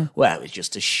 they go, well, it was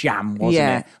just a sham,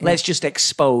 wasn't it? Let's just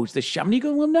expose the sham. And you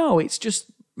go, well, no, it's just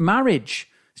marriage.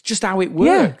 It's just how it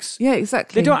works. Yeah,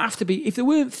 exactly. They don't have to be, if they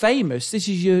weren't famous, this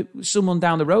is someone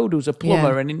down the road who's a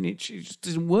plumber and it just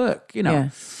doesn't work, you know. Yeah.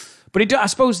 But I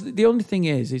suppose the only thing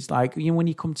is like, you know, when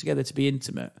you come together to be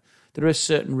intimate, there are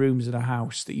certain rooms in a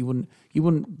house that you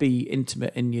wouldn't be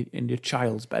intimate in your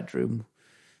child's bedroom.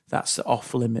 That's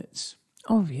off limits.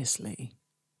 Obviously.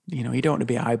 You know, you don't want to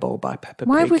be eyeballed by Peppa Pig.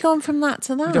 Why have we gone from that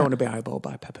to that? You don't want to be eyeballed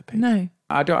by Peppa Pig. No.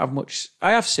 I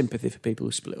have sympathy for people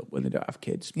who split up when they don't have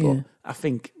kids, but I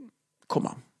think, come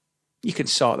on, you can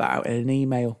sort that out in an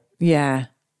email. Yeah.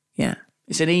 Yeah.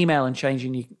 It's an email and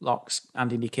changing your locks,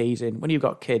 handing your keys in. When you've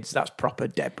got kids, that's proper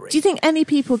debris. Do you think any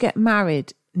people get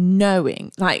married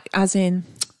knowing, like, as in,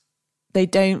 they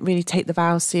don't really take the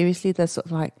vows seriously? They're sort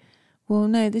of like, well,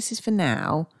 no, this is for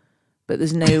now, but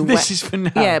there's no way. This is for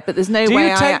now. Yeah, but there's no do way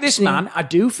you take this man? I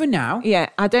do for now. Yeah,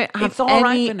 I don't have It's all any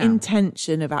right for now.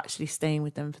 intention of actually staying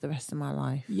with them for the rest of my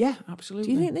life. Yeah,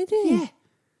 absolutely. Do you think they do? Yeah.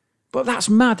 But that's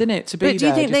mad, isn't it? To be But do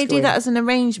you there, think they just do going, that as an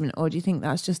arrangement, or do you think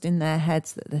that's just in their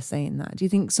heads that they're saying that? Do you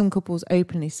think some couples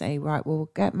openly say, right, well,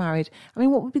 we'll get married? I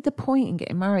mean, what would be the point in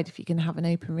getting married if you can have an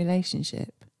open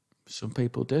relationship? Some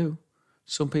people do.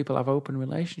 Some people have open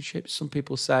relationships. Some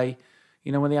people say,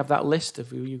 you know, when they have that list of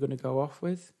who you're going to go off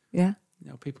with, Yeah. you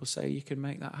know, people say you can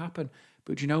make that happen.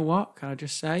 But do you know what? Can I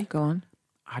just say? Go on.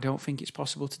 I don't think it's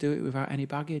possible to do it without any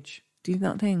baggage. Do you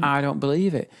not think? I don't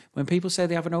believe it. When people say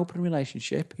they have an open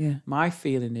relationship, my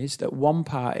feeling is that one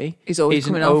party It's always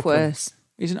isn't coming open, off worse.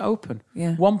 Isn't open.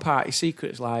 Yeah. One party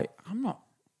secret is like, I'm not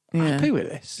happy with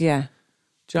this. Yeah.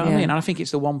 Do you know what I mean? And I think it's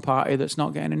the one party that's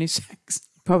not getting any sex.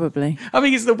 Probably. I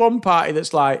think it's the one party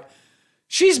that's like,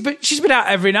 she's been out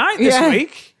every night this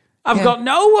week. I've got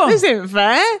no one. This isn't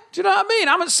fair. Do you know what I mean?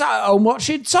 I'm sat at home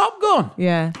watching Top Gun.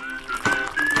 Yeah.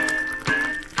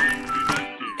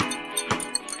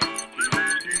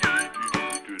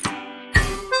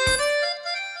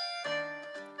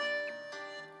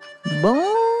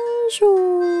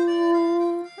 Bonjour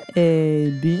et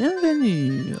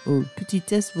bienvenue au petit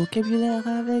test vocabulaire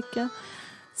avec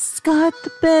Scott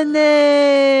Bennett.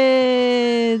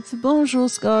 Bonjour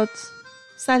Scott.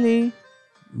 Salut.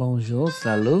 Bonjour,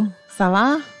 salut. Ça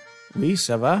va? Oui,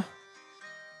 ça va.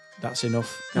 That's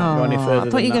enough. Can't go any further I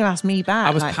thought than you were going to that. ask me back.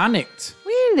 I was like, panicked.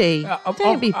 Really?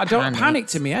 Don't be I don't panicked.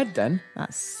 panic in my head then.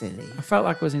 That's silly. I felt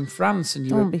like I was in France and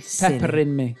you Don't were be silly.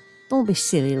 peppering me. Don't be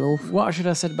silly, love. What should I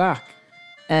have said back?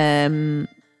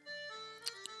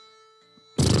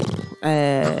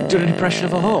 Do an impression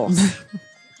of a horse.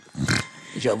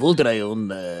 Je voudrais un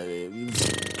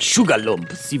sugar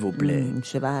lump, s'il vous plaît.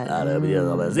 Cheval.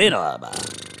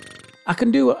 I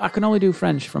can only do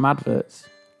French from adverts.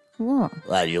 What?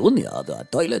 Well, you only are the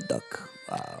toilet duck.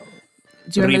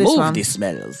 Do you remember this Remove one? the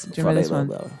smells. Do you remember this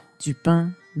one? Du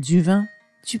pain, du vin,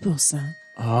 du pourcent.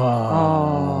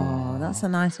 Oh, that's a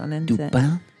nice one, isn't it?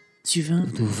 Pain, Du vin,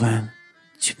 du vin.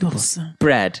 du pourcent.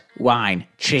 Bread, wine,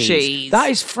 cheese. That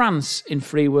is France in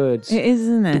 3 words. It is,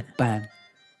 isn't it? Pain.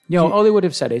 You know, all they would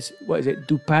have said is, what is it?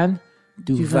 Du pain,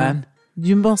 du vin,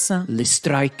 Du pourcent. le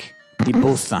strike, du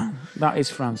boursin. That is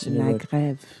France in a La word.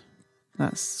 grève.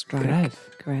 That's strike. Grève.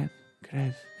 Grève.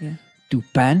 Grève. Yeah. Du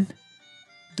pain,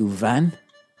 du vin,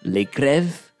 les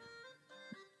crèves,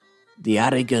 the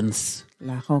arrogance,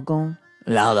 L'arrogant.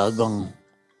 l'arrogant,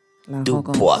 du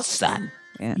L'arrogant. poisson.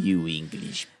 Yeah. You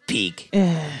English pig.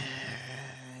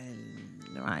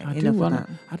 Right, I do enough of want that.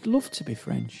 I'd love to be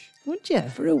French. Would you?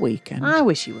 For a weekend. I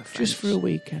wish you were French. Just for a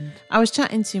weekend. I was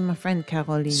chatting to my friend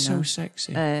Carolina. So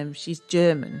sexy. She's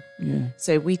German. Yeah.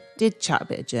 So we did chat a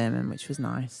bit of German, which was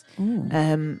nice.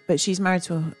 But she's married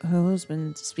to her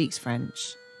husband, speaks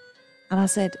French. And I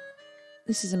said,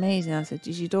 this is amazing. I said,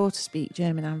 does your daughter speak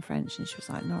German and French? And she was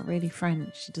like, not really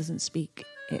French. She doesn't speak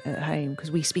it at home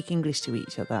because we speak English to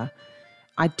each other.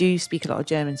 I do speak a lot of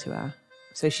German to her.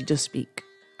 So she does speak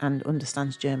and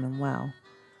understands German well.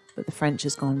 But the French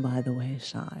has gone by the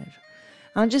wayside.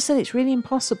 And I just said it's really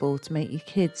impossible to make your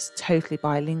kids totally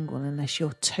bilingual unless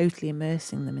you're totally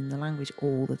immersing them in the language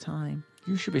all the time.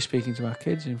 You should be speaking to our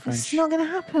kids in French. It's not going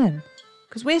to happen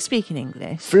because we're speaking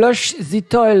English. Flush the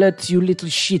toilet, you little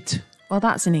shit. Well,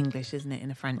 that's in English, isn't it?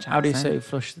 In a French accent. How do you say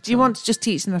flush the toilet? Do you want to just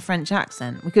teach them a French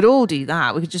accent? We could all do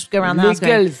that. We could just go around the house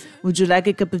going, Girls, would you like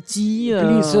a cup of tea?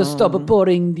 please stop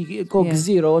pouring the Coke Yeah.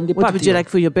 Zero on the What patio. would you like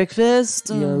for your breakfast?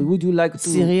 Yeah, would you like to...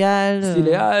 Cereal?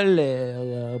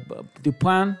 du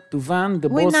pain, du vin, de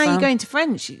Well, now boursin. you're going to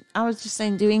French. I was just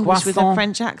saying do English with a Croissant.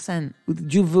 French accent.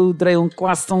 Je voudrais un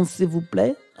croissant, s'il vous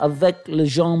plaît, avec le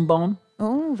jambon,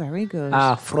 Oh, very good.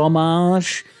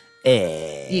 fromage,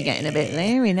 You're getting a bit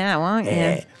leery now, aren't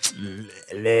you?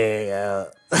 Les,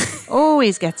 Oh,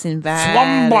 he's getting very...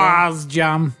 framboise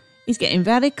jam. He's getting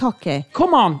very cocky.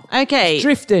 Come on, Okay.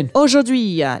 drifting.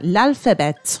 Aujourd'hui,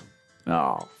 l'alphabet.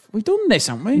 Oh, we've done this,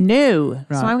 haven't we? No. So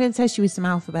Right. I'm going to test you with some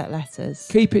alphabet letters.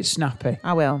 Keep it snappy.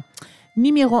 I will.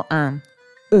 Numéro 1.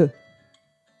 E.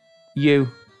 You.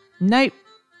 Nope.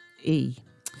 E.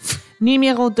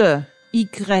 Numéro 2.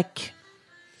 Y.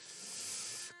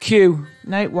 Q.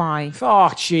 Nope. Y.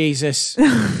 Oh, Jesus.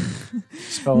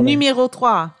 Spell it. Numéro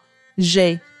 3.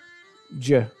 G.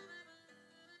 J.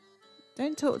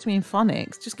 Don't talk to me in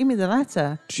phonics. Just give me the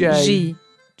letter. J. G.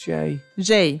 J.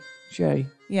 G. J.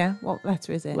 Yeah. What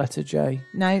letter is it? Letter J.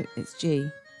 No, it's G.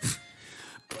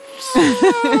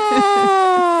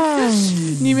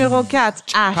 Numéro 4.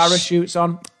 Ash. Parachutes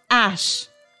on. Ash.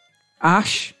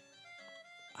 Ash.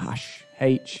 Ash.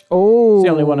 H. Oh. It's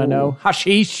the only one I know.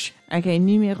 Hashish. Okay,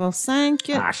 numéro 5.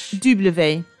 Ash.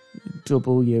 W.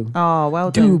 W. Oh,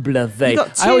 well done. Duvet. You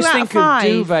got 2 I always out think of 5.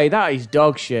 of duvet. That is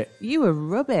dog shit. You were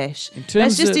rubbish. terms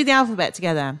Let's just of- do the alphabet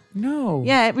together. No.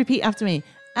 Yeah, repeat after me.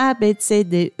 A, B, C,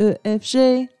 D, E, F,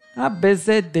 G. A, B,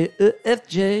 C, D, E, F,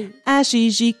 G. H, I,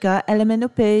 J, K, L, M, N, O,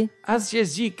 P. As, J,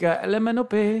 Z, K, L, M, N, O,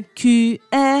 P. Q,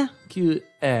 R, Q,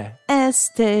 E. S,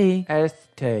 T. S,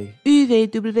 T. U, V,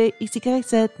 W, X, Y,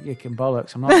 Z. You can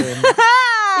bollocks. I'm not doing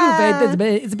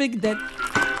it. It's a big dead.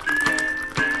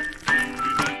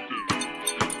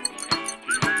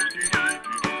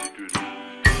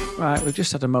 Right, we've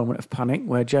just had a moment of panic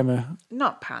where Gemma...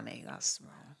 Not panic, that's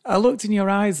wrong. I looked in your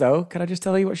eyes, though. Can I just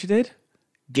tell you what she did?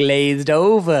 Glazed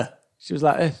over. She was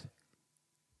like this.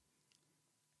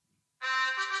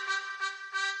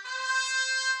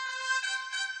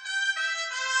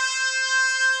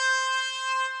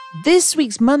 This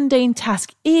week's mundane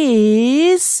task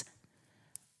is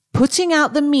putting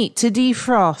out the meat to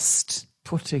defrost.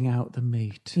 Putting out the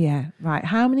meat. Yeah, right.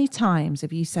 How many times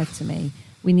have you said to me,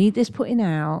 we need this putting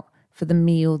out for the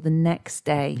meal the next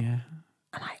day? Yeah.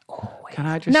 And I always... Can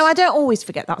I just... No, I don't always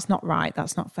forget. That's not right.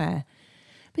 That's not fair.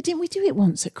 But didn't we do it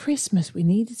once at Christmas? We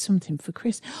needed something for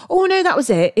Christmas. Oh, no, that was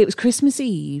it. It was Christmas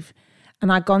Eve.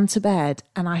 And I'd gone to bed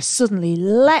and I suddenly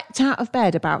leapt out of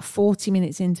bed about 40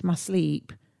 minutes into my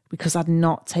sleep because I'd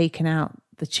not taken out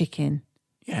the chicken.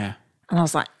 Yeah. And I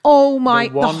was like, oh my,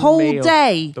 the one whole meal.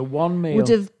 day The one meal. would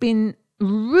have been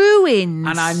ruined.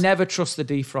 And I never trust the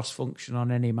defrost function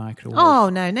on any microwave. Oh,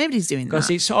 no, nobody's doing Because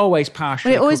that. it's always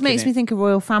partially But it always cooking makes me think of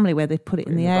Royal Family where they put it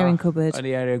in the airing bath. cupboard. In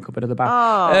the airing cupboard of the bath.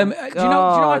 Oh, do you know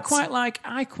what I God. quite like?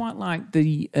 I quite like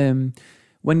the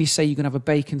when you say you're going to have a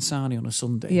bacon sarnie on a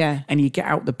Sunday, Yeah. and you get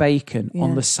out the bacon on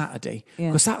Yeah. the Saturday, Yeah.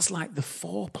 because that's like the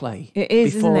foreplay It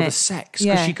is, before isn't the it? sex.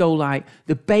 Yeah. Because you go like,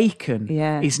 the bacon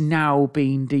Yeah. is now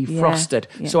being defrosted.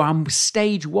 Yeah. So I'm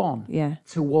stage 1 Yeah.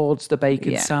 towards the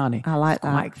bacon Yeah. sarnie. I like It's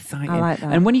quite that. exciting. I like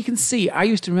that. And when you can see, I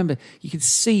used to remember, you could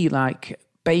see like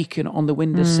bacon on the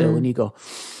windowsill and you go,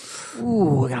 ooh,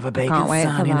 we're going to have a bacon can't wait for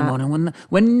sarnie in the that. morning.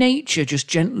 When nature just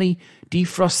gently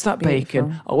defrosts that bacon,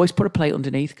 Beautiful. always put a plate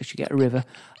underneath because you get a river,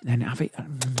 and then have it.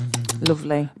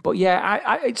 Lovely. But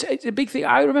yeah, it's a big thing.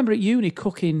 I remember at uni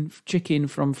cooking chicken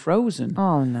from frozen.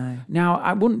 Oh, no. Now,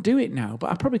 I wouldn't do it now, but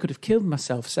I probably could have killed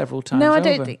myself several times No, I over.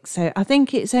 don't think so. I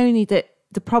think it's only that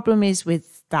the problem is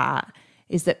with that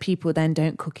is that people then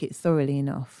don't cook it thoroughly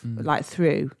enough, like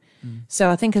through. So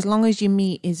I think as long as your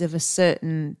meat is of a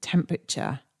certain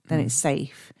temperature, then it's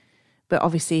safe. But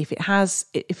obviously,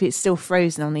 if it's still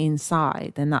frozen on the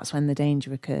inside, then that's when the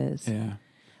danger occurs. Yeah.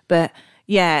 But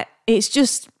yeah, it's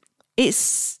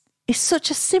such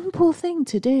a simple thing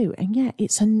to do, and yet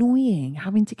it's annoying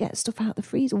having to get stuff out the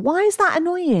freezer. Why is that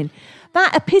annoying?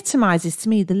 That epitomizes to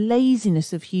me the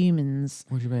laziness of humans.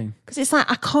 What do you mean? Because it's like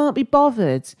I can't be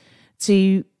bothered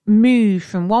to move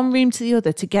from one room to the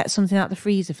other to get something out the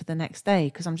freezer for the next day,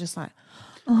 because I'm just like,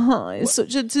 oh, it's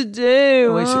such a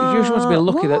to-do. Well, you just want to be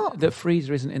lucky What? that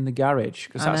freezer isn't in the garage,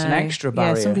 because that's an know. extra Yeah,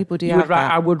 barrier. some people do have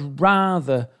that. I would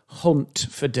rather hunt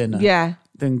for dinner Yeah.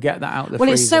 than get that out the Well,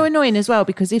 freezer. it's so annoying as well,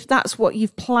 because if that's what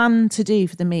you've planned to do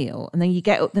for the meal, and then you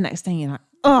get up the next day and you're like,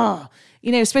 oh,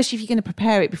 especially if you're going to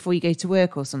prepare it before you go to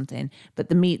work or something, but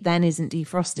the meat then isn't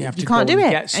defrosted, You have you to can't go do and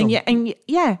it. get some. And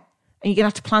you're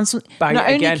going to have to plan something. Buy Not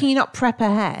it only again. can you not prep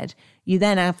ahead, you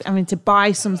then having to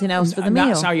buy something else for the and meal.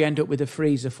 that's how you end up with a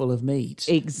freezer full of meat.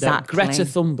 Exactly. That Greta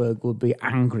Thunberg would be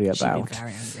angry about.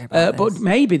 very angry about But this.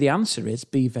 maybe the answer is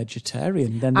be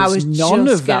vegetarian. Then I there's was none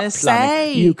just of that gonna planning.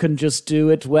 say. You can just do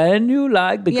it when you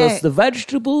like, because Yeah. the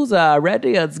vegetables are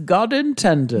ready as God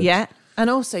intended. Yeah. And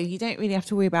also, you don't really have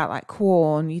to worry about like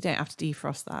corn. You don't have to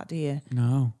defrost that, do you?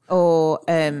 No. Or,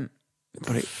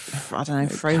 But it I don't know,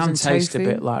 frozen can taste tofu.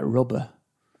 a bit like rubber.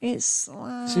 It's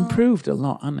It's improved a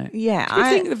lot, hasn't it? Yeah, I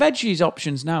think the veggies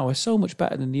options now are so much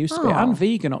better than they used to be, Oh, and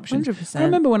vegan options. 100%. I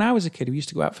remember when I was a kid, we used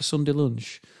to go out for Sunday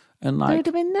lunch, and there like, would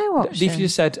have been no option. if you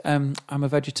said, "I'm a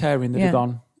vegetarian," they'd Yeah. have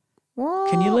gone, What?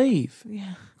 "Can you leave?"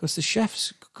 Yeah. Because the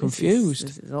chef's confused.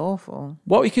 This is awful.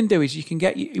 What you can do is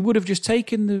you would have just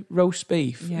taken the roast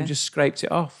beef Yeah. and just scraped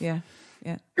it off. Yeah.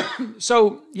 Yeah.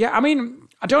 So yeah, I mean,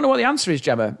 I don't know what the answer is,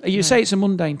 Gemma. You say it's a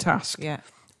mundane task. Yeah.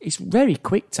 It's a very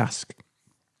quick task.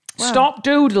 Stop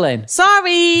doodling.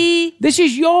 Sorry. This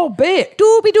is your bit.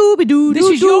 Doobie doobie doo. This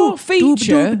is your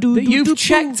feature that you've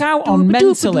checked out on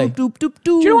mentally. Do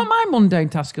you know what my mundane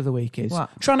task of the week is? What?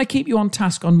 Trying to keep you on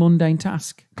task on mundane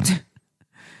task.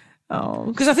 Oh,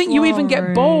 Because I think you even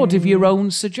get bored of your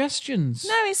own suggestions.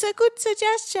 no, it's a good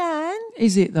suggestion.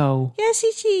 Is it though? Yes,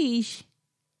 it is.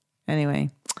 Anyway,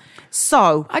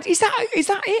 so Is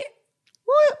that it?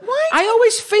 why? I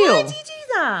always feel Why do you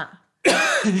do that?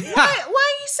 why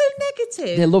are you so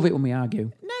negative? they love it when we argue.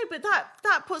 No, but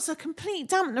that puts a complete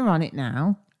dampener on it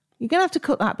now. You're going to have to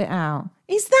cut that bit out.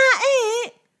 Is that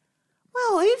it?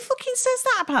 Well, who fucking says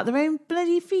that about their own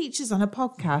bloody features on a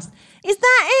podcast? Is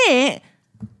that it?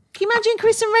 Can you imagine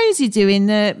Chris and Rosie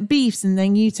doing beefs and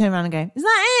then you turn around and go, is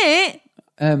that it?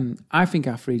 I think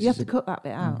our freezer's You have to cut that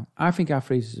bit out. I think our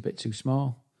freezer's a bit too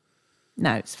small.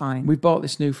 No, it's fine. We've bought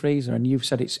this new freezer, and you've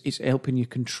said it's helping you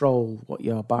control what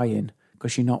you're buying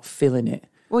because you're not filling it.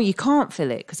 Well, you can't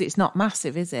fill it because it's not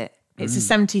massive, is it? It's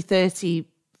a 70-30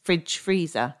 fridge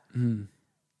freezer.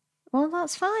 Well,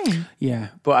 that's fine. Yeah,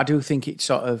 but I do think it's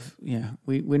sort of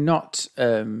we're not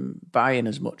buying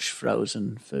as much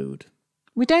frozen food.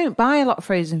 We don't buy a lot of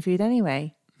frozen food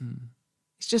anyway.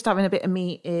 It's just having a bit of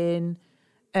meat in,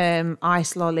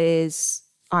 ice lollies,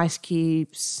 ice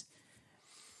cubes,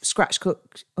 scratch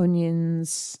cooked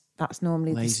onions. That's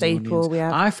normally the Lazy staple onions. we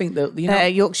have. I think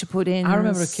that Yorkshire puddings. I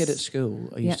remember a kid at school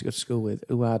I used to go to school with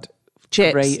who had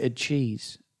Chips. grated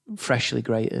cheese, freshly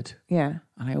grated, Yeah.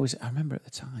 and I remember at the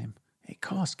time it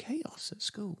caused chaos at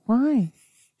school Why?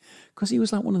 because he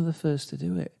was like one of the first to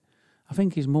do it. I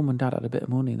think his mum and dad had a bit of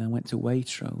money and then went to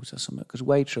Waitrose or something, because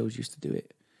Waitrose used to do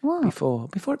it before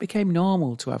it became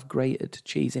normal to have grated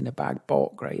cheese in a bag,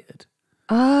 bought grated.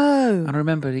 Oh. And I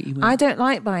remember that he was, I don't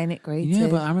like buying it grated. yeah,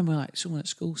 but I remember like someone at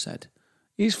school said,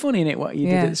 it's funny, innit, what you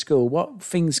Yeah. did at school, what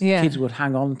things Yeah. kids would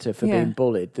hang on to for Yeah. being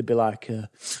bullied. They'd be like,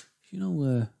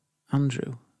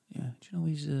 Andrew, do you know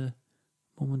his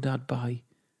mum and dad buy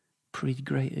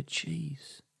pre-grated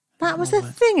cheese? That was a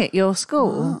thing at your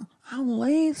school. How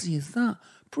lazy is that?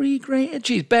 Pre-grated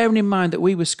cheese. Bearing in mind that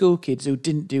we were school kids who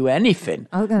didn't do anything.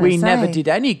 We never did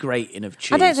any grating of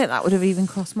cheese. I don't think that would have even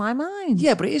crossed my mind.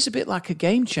 Yeah, but it is a bit like a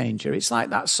game changer. It's like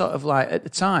that sort of like at the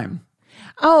time.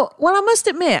 Oh, well, I must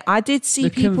admit, I did see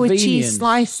people with cheese convenience.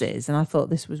 slices, and I thought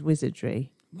this was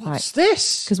wizardry. What's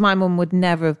this? Because my mum would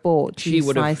never have bought cheese She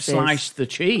would slices. have sliced the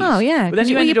cheese. Oh, yeah. But then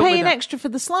you You're ended up with paying extra for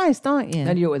the slice, don't you?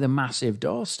 Then you went with a massive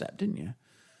doorstep, didn't you?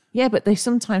 Yeah, but they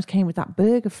sometimes came with that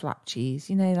burger flap cheese,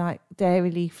 you know, like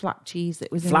Dairy flap cheese that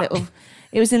was in Flap. little.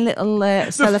 It was in little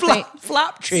cellophane.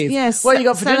 Flap cheese. Yes, What you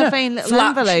got for dinner? cellophane little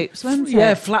envelopes, wasn't it?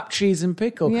 Yeah, flap cheese and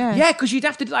pickle. Yeah. Because you'd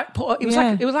have to like put. It was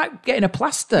Yeah. like getting a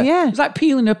plaster. Yeah. It was like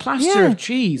peeling a plaster Yeah. of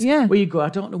cheese. Yeah. Where you go, I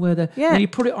don't know where the. Yeah. And you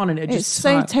put it on and it It's just.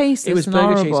 so like- tasteless It was and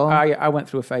burger cheese. horrible. I went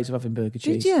through a phase of having burger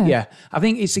cheese. you? Yeah. I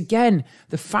think it's again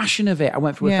the fashion of it. I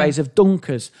went through a Yeah. phase of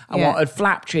Dunkers. I Yeah. wanted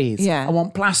flap cheese. Yeah. I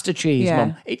want plaster cheese, Yeah.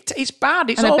 Mum. It's bad.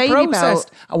 It's And a all Baby Bell.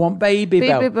 processed. I want Baby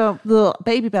Bell.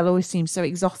 Baby Bell always seems so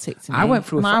exotic to me. I went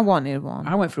through a and fa- I wanted one.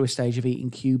 I went through a stage of eating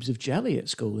cubes of jelly at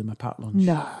school in my packed lunch.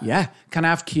 No. Yeah. Can I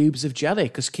have cubes of jelly?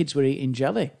 Because kids were eating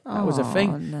jelly. That was a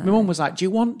thing. no. My mum was like, do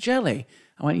you want jelly?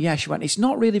 I went, yeah. She went, it's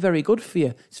not really very good for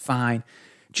you. It's fine.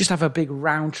 Just have a big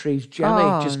round trees jelly.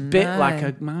 Oh, just bit no. like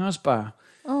a Mars bar.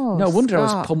 Oh, No wonder I was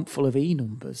stop. pumped full of E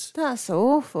numbers. That's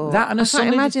awful. That and a I can't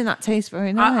Sunny- imagine that tastes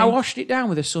very nice. I washed it down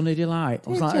with a Sunny Delight. I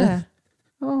was Did like, ya?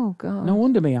 Oh, God. no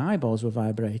wonder my eyeballs were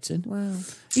vibrating. Wow.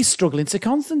 He's struggling to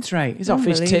concentrate. He's off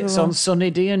his tits Unbelievable. on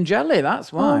Sunny D and jelly.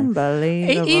 That's why.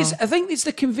 Unbelievable. It is. I think it's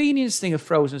the convenience thing of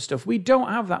frozen stuff. We don't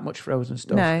have that much frozen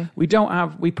stuff. No. We don't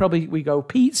have. We go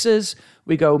pizzas.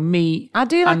 We go meat. I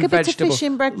do like and a bit of vegetables. fish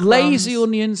in breadcrumbs. Lazy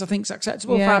onions, I think, is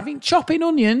acceptable. Yeah. I think chopping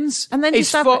onions. And then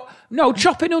is just have for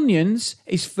chopping onions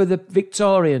is for the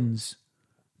Victorians.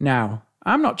 Now,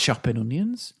 I'm not chopping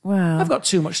onions. Wow. I've got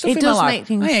too much stuff It in my does life. make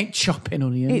things- I ain't chopping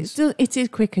onions. It is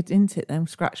quicker, isn't it, them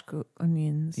scratch cooked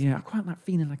onions? Yeah, I quite like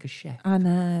feeling like a chef. I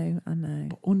know.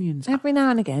 But onions, Every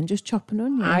now and again, just chop an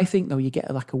onion. I think, though, you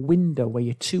get like a window where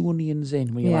you're 2 onions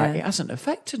in, where you're Yeah. like, it hasn't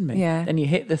affected me. Yeah. Then you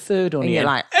hit the 3rd onion. and you're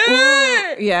like,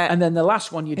 yeah. And then the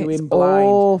last one you're doing It's blind.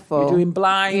 awful. You're doing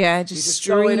blind. Yeah, just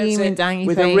You're going at streaming it down your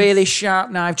with face. a really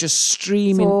sharp knife, just It's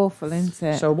streaming. awful, isn't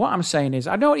it? So what I'm saying is,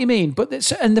 I know what you mean, but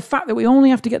and the fact that we only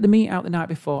have to get the meat out the night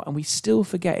before and we still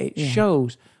forget it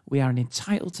shows we are an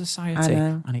entitled society, I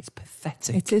know. and it's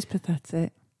pathetic. It is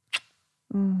pathetic.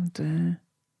 Oh, dear.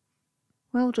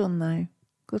 Well done, though.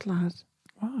 Good lad.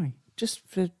 Why? Just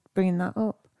for bringing that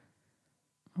up.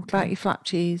 About your flap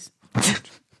cheese.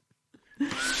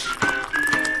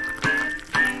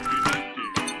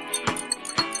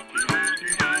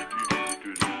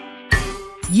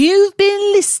 You've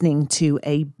been listening to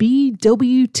a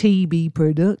BWTB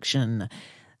production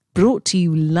brought to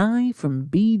you live from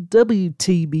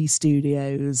BWTB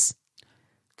Studios.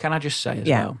 Can I just say as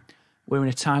Yeah. well, we're in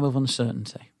a time of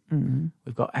uncertainty. Mm-hmm.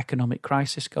 We've got economic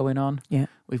crisis going on. Yeah.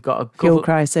 We've got a Fuel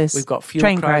crisis. We've got fuel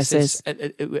Train crisis.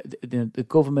 crisis. The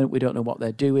government, we don't know what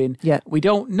they're doing. Yeah.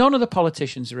 None of the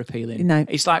politicians are appealing. No.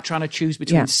 It's like trying to choose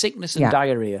between Yeah. sickness and Yeah.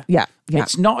 diarrhea. Yeah. Yeah.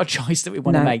 It's not a choice that we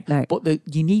want to No, make. no. But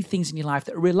you need things in your life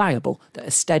that are reliable, that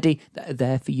are steady, that are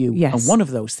there for you. Yes. And one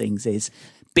of those things is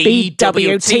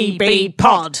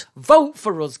BWTBPod. Vote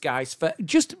for us, guys, for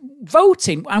just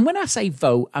voting. And when I say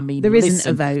vote, I mean There isn't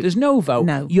listen. a vote. There's no vote.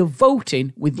 No. You're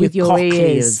voting with your your cock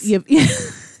ears.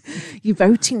 You're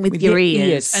voting with your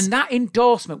ears. And that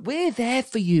endorsement, we're there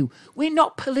for you. We're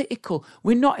not political.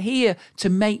 We're not here to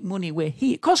make money. We're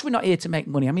here. Of course, we're not here to make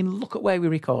money. I mean, look at where we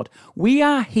record. We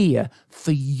are here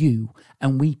for you.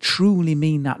 And we truly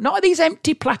mean that. Not these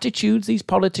empty platitudes these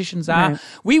politicians are. No.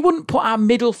 We wouldn't put our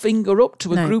middle finger up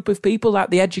to a No. group of people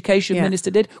like the education Yeah. minister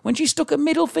did. When she stuck a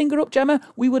middle finger up, Gemma,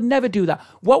 we would never do that.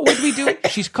 What would we do?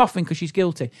 She's coughing because she's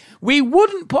guilty. We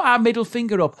wouldn't put our middle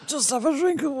finger up. Just have a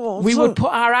drink of water. We would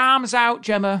put our arms out,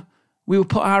 Gemma. We would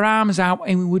put our arms out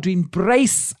and we would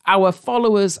embrace our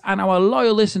followers and our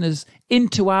loyal listeners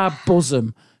into our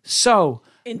bosom. So,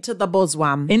 into the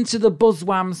buzzwam. into the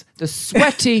buzzwams, the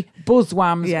sweaty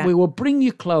buzzwams. Yeah. We will bring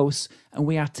you close and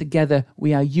we are together.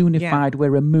 We are unified.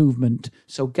 We're a movement.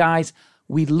 So, guys,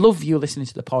 we love you listening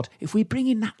to the pod. If we bring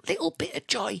in that little bit of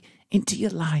joy into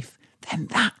your life, then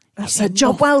that's a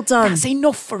job well done. That's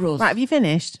enough for us. Right, have you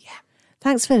finished? Yeah.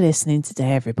 Thanks for listening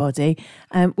today, everybody.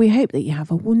 We hope that you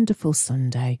have a wonderful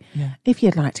Sunday. Yeah. If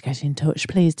you'd like to get in touch,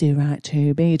 please do write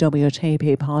to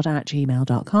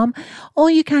BWTBPod@gmail.com, or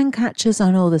you can catch us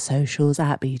on all the socials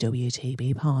at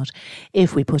BWTBPod.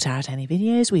 If we put out any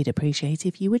videos, we'd appreciate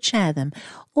if you would share them.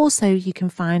 Also, you can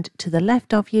find to the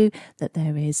left of you that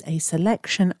there is a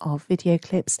selection of video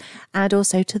clips, and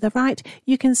also to the right,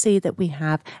 you can see that we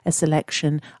have a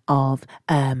selection of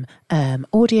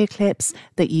audio clips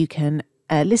that you can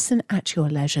listen at your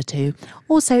leisure to.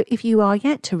 Also, if you are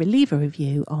yet to leave a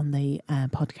review on the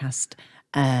podcast,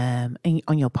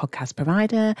 on your podcast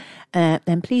provider,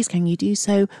 then please can you do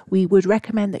so. We would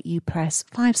recommend that you press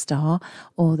 5-star,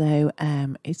 although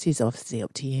it is obviously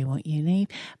up to you what you leave,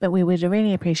 but we would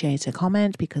really appreciate a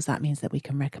comment, because that means that we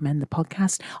can recommend the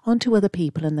podcast onto other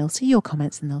people, and they'll see your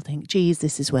comments and they'll think, geez,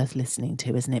 this is worth listening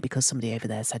to, isn't it, because somebody over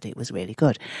there said it was really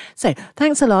good. So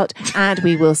thanks a lot, and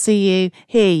we will see you,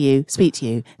 hear you, speak to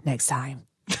you next time.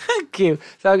 Thank you.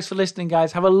 Thanks for listening,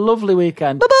 guys. Have a lovely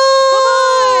weekend. Bye-bye.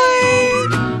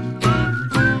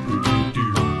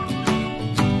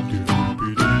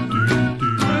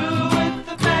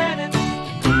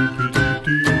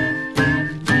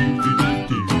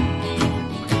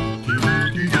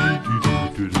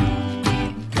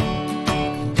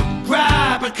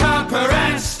 Grab a cuppa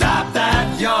and stop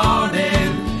that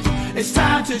yawning. It's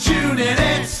time to tune in,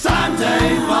 it's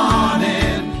Sunday morning.